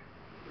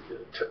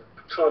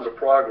tons of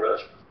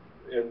progress.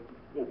 And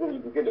when you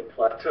begin to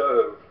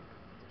plateau,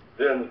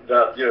 then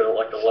that, you know,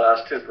 like the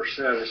last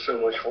 10% is so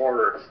much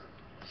harder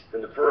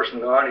than the first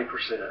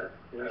 90%.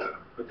 You know,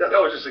 but that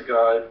was just a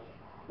guide.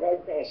 I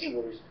kind of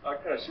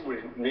see what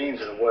he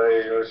means in a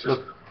way. You know, it's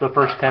just the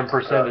first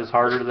 10% is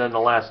harder than the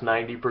last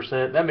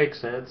 90%. That makes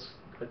sense.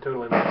 That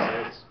totally makes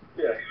sense.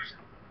 Yeah,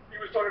 he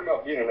was talking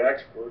about being an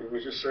expert. He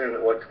was just saying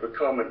that like to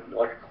become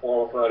like a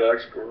qualified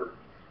expert,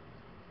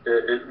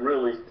 it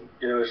really,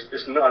 you know,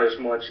 it's not as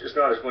much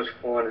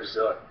fun as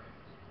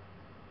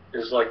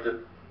like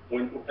the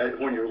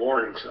when you're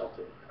learning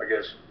something. I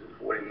guess is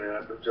what he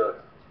meant. But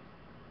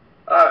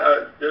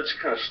it's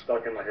kind of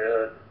stuck in my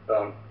head.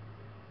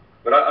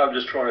 But I'm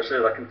just trying to say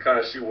that I can kind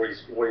of see what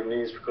he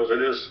means, because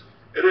it is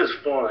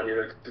fun, you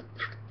know, to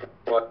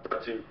try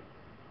to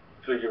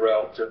figure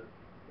out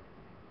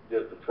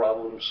the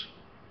problems,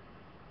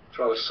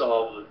 try to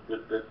solve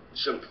the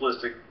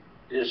simplistic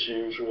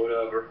issues or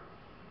whatever.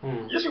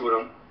 You see what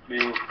I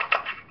mean?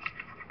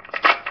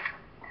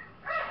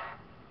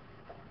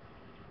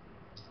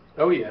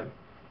 Oh yeah.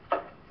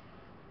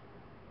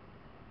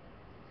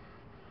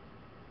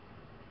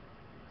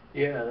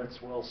 Yeah,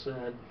 that's well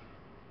said.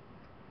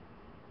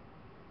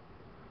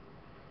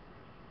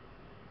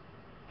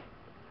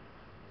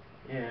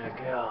 Yeah,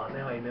 God,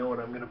 now I know what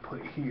I'm going to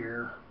put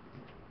here.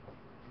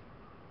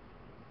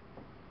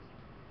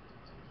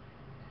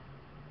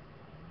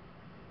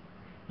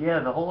 Yeah,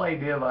 the whole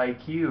idea of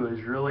IQ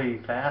is really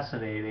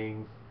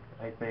fascinating,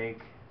 I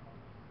think.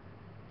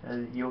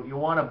 You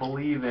want to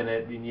believe in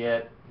it, and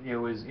yet it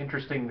was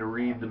interesting to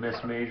read The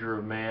Mismeasure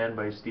of Man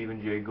by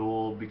Stephen Jay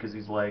Gould, because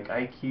he's like,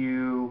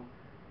 IQ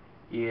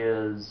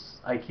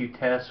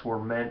tests were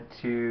meant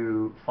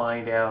to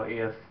find out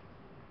if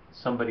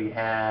somebody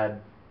had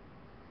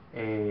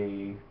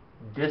a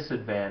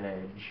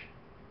disadvantage,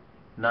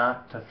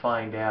 not to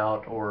find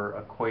out or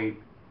equate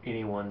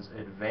anyone's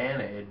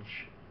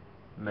advantage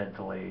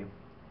mentally.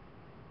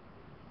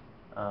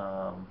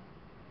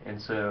 And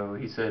so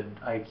he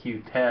said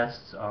IQ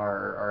tests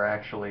are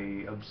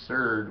actually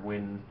absurd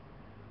when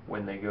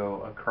they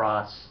go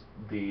across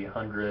the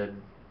 100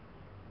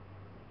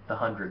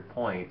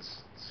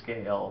 points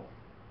scale,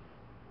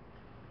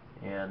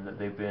 and that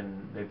they've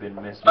been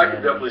mismanaged. I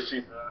can definitely see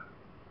that.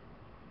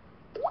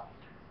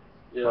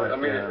 Yeah, but, I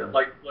mean,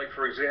 like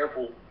for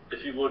example,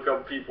 if you look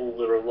up people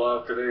that are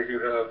alive today who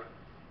have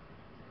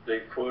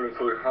the quote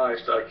unquote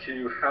highest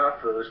IQ,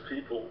 half of those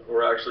people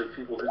are actually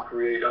people who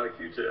create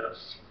IQ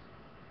tests.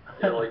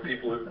 You know, like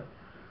people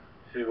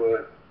who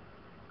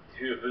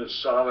have been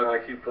solving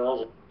IQ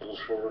puzzles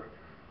for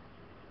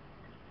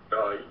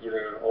you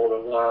know, all their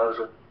lives,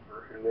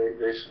 and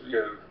they you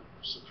know,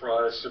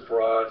 surprise,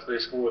 they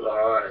score the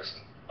highest.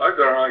 I've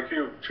got an IQ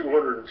of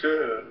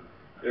 210.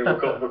 You know,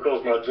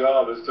 because my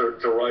job is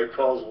to write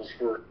puzzles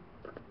for,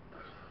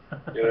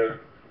 you know,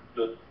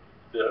 the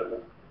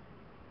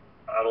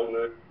I don't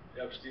know,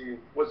 Epstein.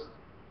 What's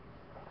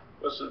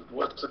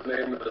the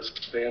name of the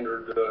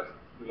standard, the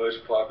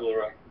most popular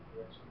IQ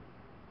test?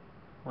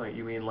 What,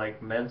 you mean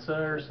like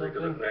Mensa or something?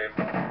 Think of the name.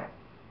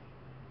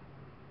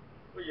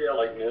 Well, yeah,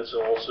 like Mensa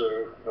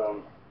also.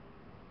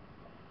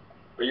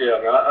 But yeah, I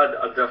mean,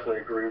 I definitely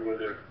agree with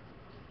you.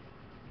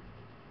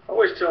 I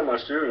always tell my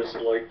students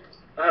that, like,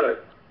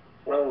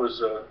 when I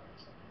was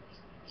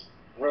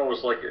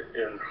like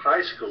in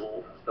high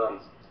school,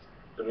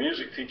 the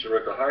music teacher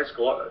at the high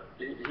school,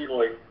 he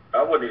like,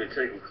 I wasn't even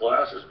taking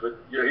classes, but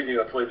you know, he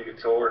knew I played the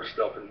guitar and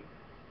stuff, and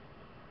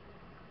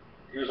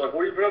he was like,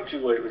 "What have you been up to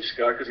lately,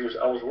 Scott?" Because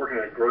I was working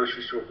at a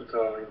grocery store at the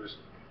time, and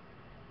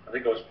I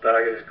think I was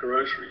bagging his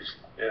groceries,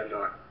 and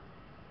I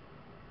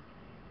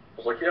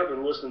was like, "Yeah, I've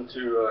been listening."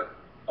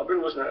 I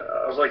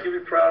was like, "You'd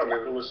be proud of me.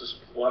 I've been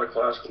listening to a lot of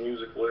classical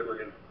music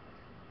lately, and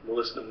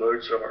listening to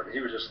Mozart." And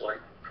he was just like,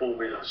 pulled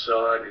me to the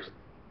side. He's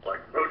like,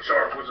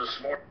 "Mozart was the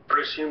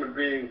smartest human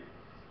being,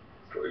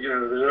 you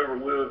know, that ever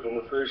lived on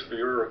the face of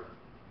the earth."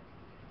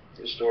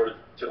 He started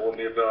telling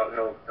me about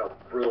how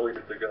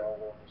brilliant the guy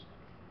was.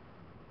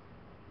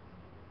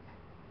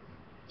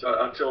 So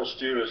I tell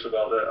students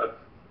about that.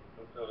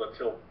 I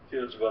tell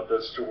kids about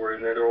that story,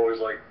 and they're always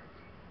like,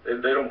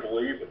 they don't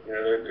believe it. You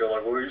know, they're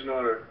like, "Well, he's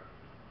not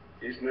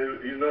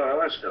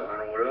Einstein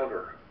or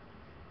whatever."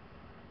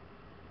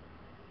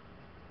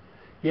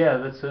 Yeah,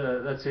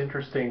 that's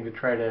interesting to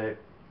try to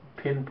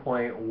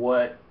pinpoint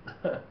what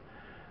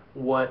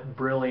what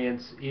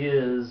brilliance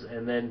is,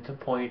 and then to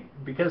point,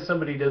 because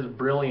somebody does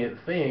brilliant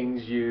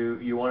things,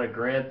 you want to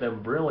grant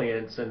them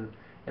brilliance, and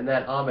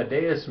that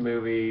Amadeus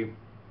movie,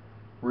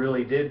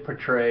 really did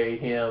portray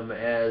him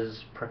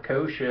as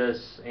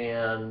precocious,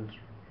 and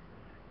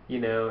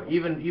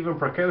even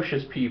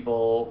precocious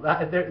people.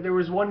 There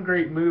was one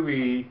great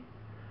movie,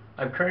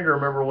 I'm trying to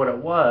remember what it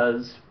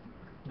was,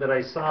 that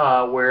I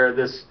saw where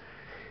this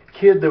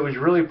kid that was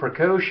really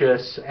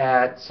precocious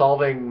at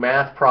solving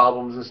math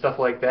problems and stuff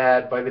like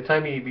that, by the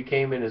time he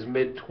became in his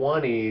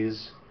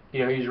mid-20s,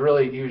 he was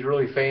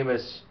really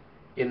famous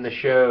in the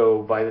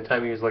show by the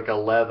time he was like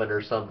 11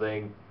 or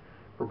something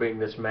for being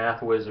this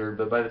math wizard,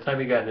 but by the time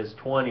he got in his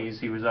 20s,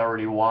 he was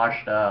already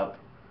washed up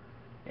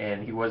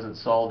and he wasn't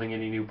solving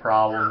any new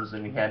problems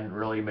and he hadn't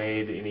really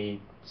made any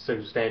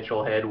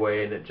substantial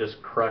headway, and it just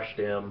crushed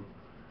him.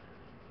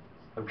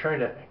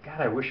 God,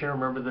 I wish I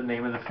remember the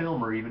name of the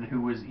film or even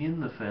who was in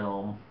the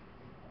film.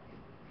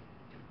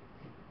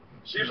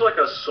 Seems like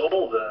I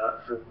sold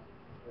that.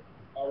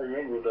 I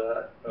remember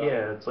that.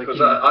 Yeah, it's like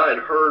because I had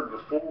heard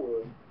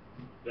before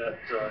that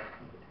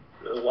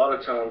a lot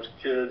of times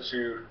kids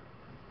who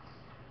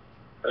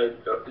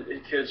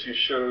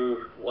show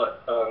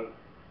what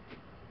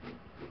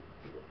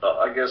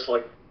I guess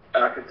like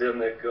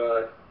academic,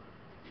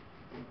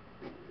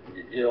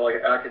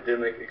 like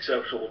academic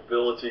exceptional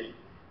ability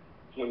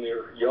when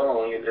they're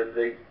young, and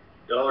the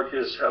other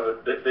kids have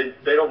it.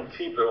 They don't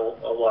keep it a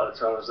lot of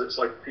times. It's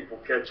like people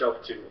catch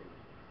up to them.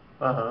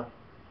 Uh-huh.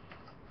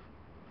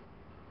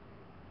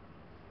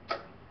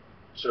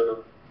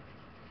 So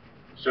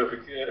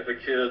if a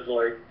kid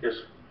like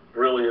is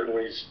brilliant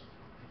when he's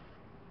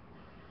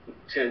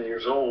 10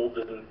 years old,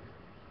 then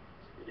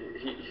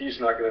he's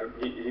not gonna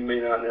he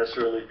may not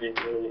necessarily be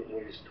brilliant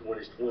when he's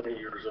 20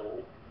 years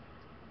old.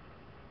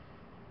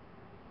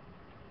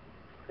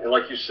 And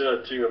like you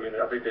said too, I mean,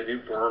 I think they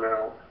do burn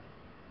out.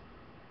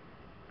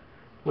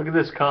 Look at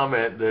this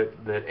comment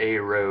that A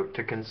wrote: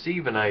 "To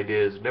conceive an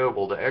idea is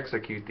noble, to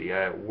execute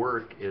the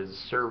work is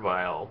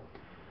servile."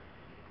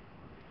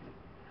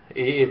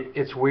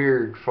 It's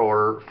weird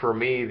for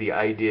me.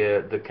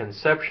 The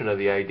conception of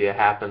the idea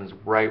happens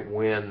right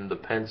when the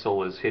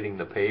pencil is hitting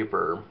the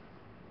paper.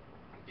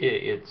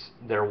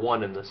 They're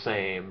one and the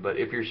same. But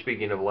if you're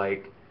speaking of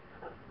like,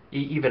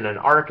 even an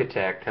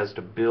architect has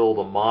to build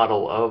a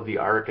model of the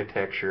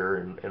architecture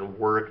and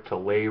work to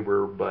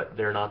labor, but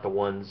they're not the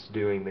ones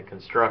doing the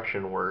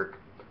construction work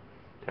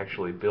to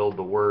actually build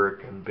the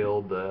work and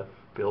build the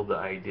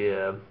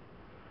idea.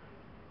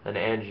 An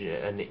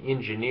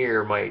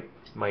engineer might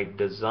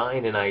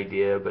design an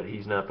idea, but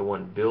he's not the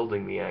one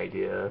building the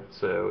idea.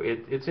 So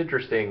it's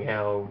interesting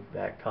how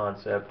that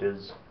concept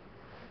is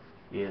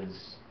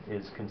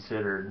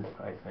considered,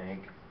 I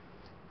think.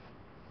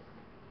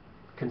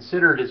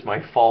 Considered is my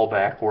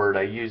fallback word.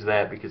 I use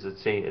that because it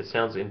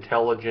sounds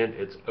intelligent,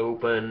 it's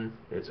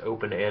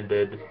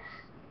open-ended,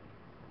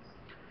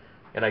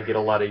 and I get a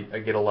lot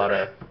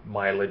of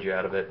mileage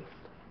out of it.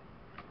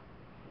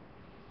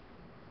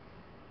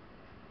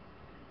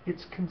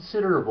 It's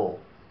considerable.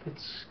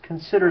 It's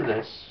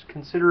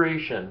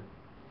consideration.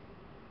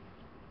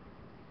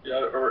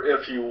 Yeah, or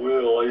if you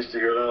will. I used to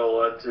hear that a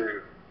lot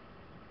too.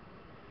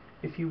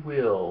 If you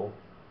will,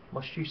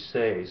 must you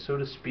say, so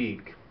to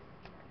speak.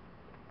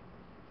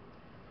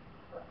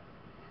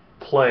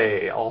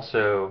 Play,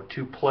 also,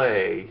 to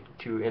play,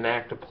 to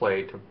enact a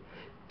play, to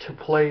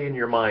play in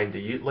your mind,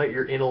 to let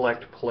your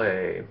intellect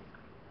play.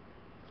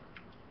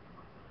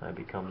 That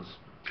becomes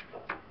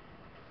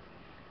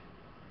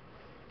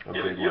a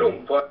big You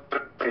one. don't by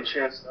any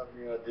chance have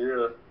any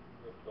idea if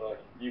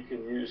you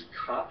can use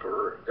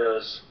copper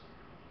as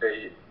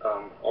a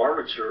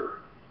armature,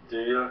 do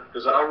you?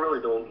 Because I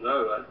really don't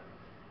know.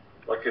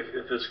 Like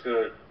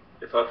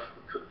if I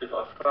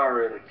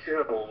fire in a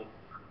kiln,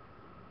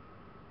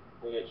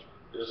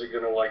 is it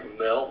gonna like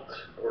melt,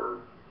 or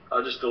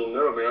I just don't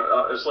know. I mean,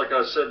 it's like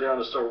I sat down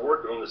and started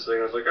working on this thing.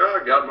 I was like, oh,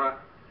 I got my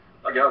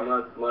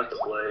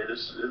clay.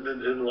 This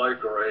didn't like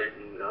great,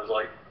 and I was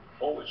like,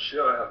 holy shit,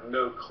 I have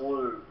no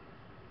clue,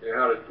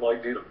 how to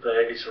like do the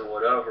base or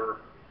whatever.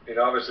 And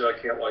obviously, I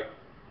can't like,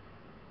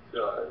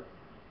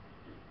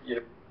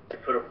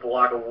 put a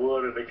block of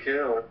wood in the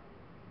kiln.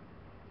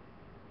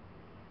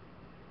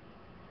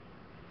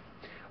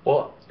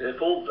 Well,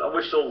 I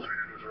wish old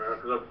was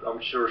around, because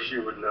I'm sure she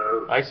would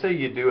know. I say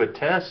you do a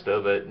test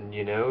of it, and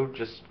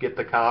just get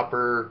the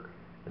copper,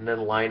 and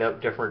then line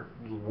up different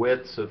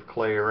widths of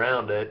clay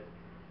around it,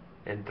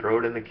 and throw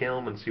it in the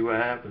kiln and see what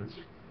happens.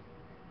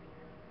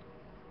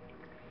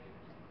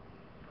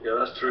 Yeah,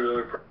 that's true. The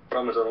only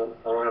problem is I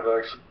don't have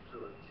access to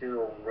the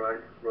kiln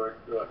right.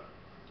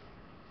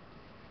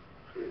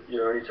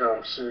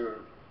 Anytime soon.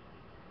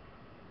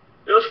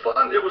 It was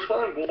fun. It was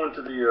fun going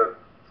to the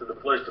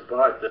place to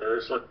buy it there.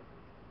 It's like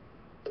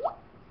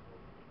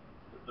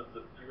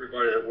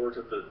everybody that worked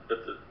at the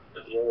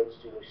yard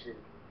store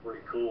seemed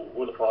pretty cool,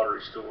 or the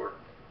pottery store.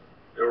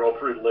 They were all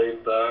pretty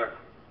laid back.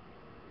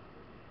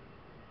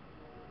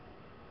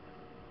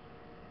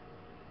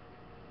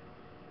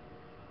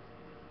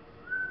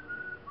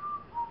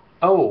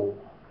 Oh,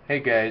 hey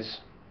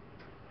guys.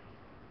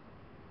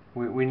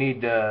 We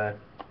need, I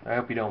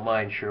hope you don't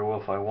mind,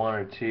 Sherwolf, if I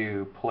wanted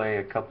to play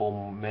a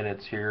couple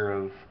minutes here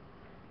of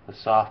the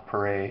soft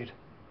parade.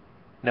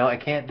 No, I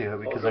can't do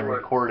it because do I'm it.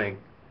 recording.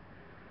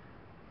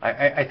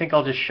 I think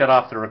I'll just shut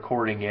off the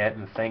recording yet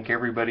and thank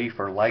everybody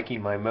for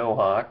liking my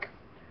mohawk,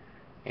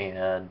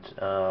 and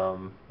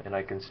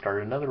I can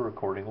start another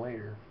recording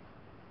later.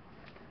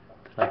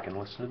 Then I can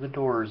listen to the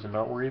Doors and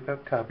not worry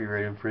about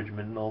copyright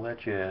infringement and all that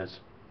jazz.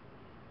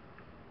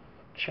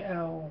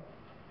 Ciao.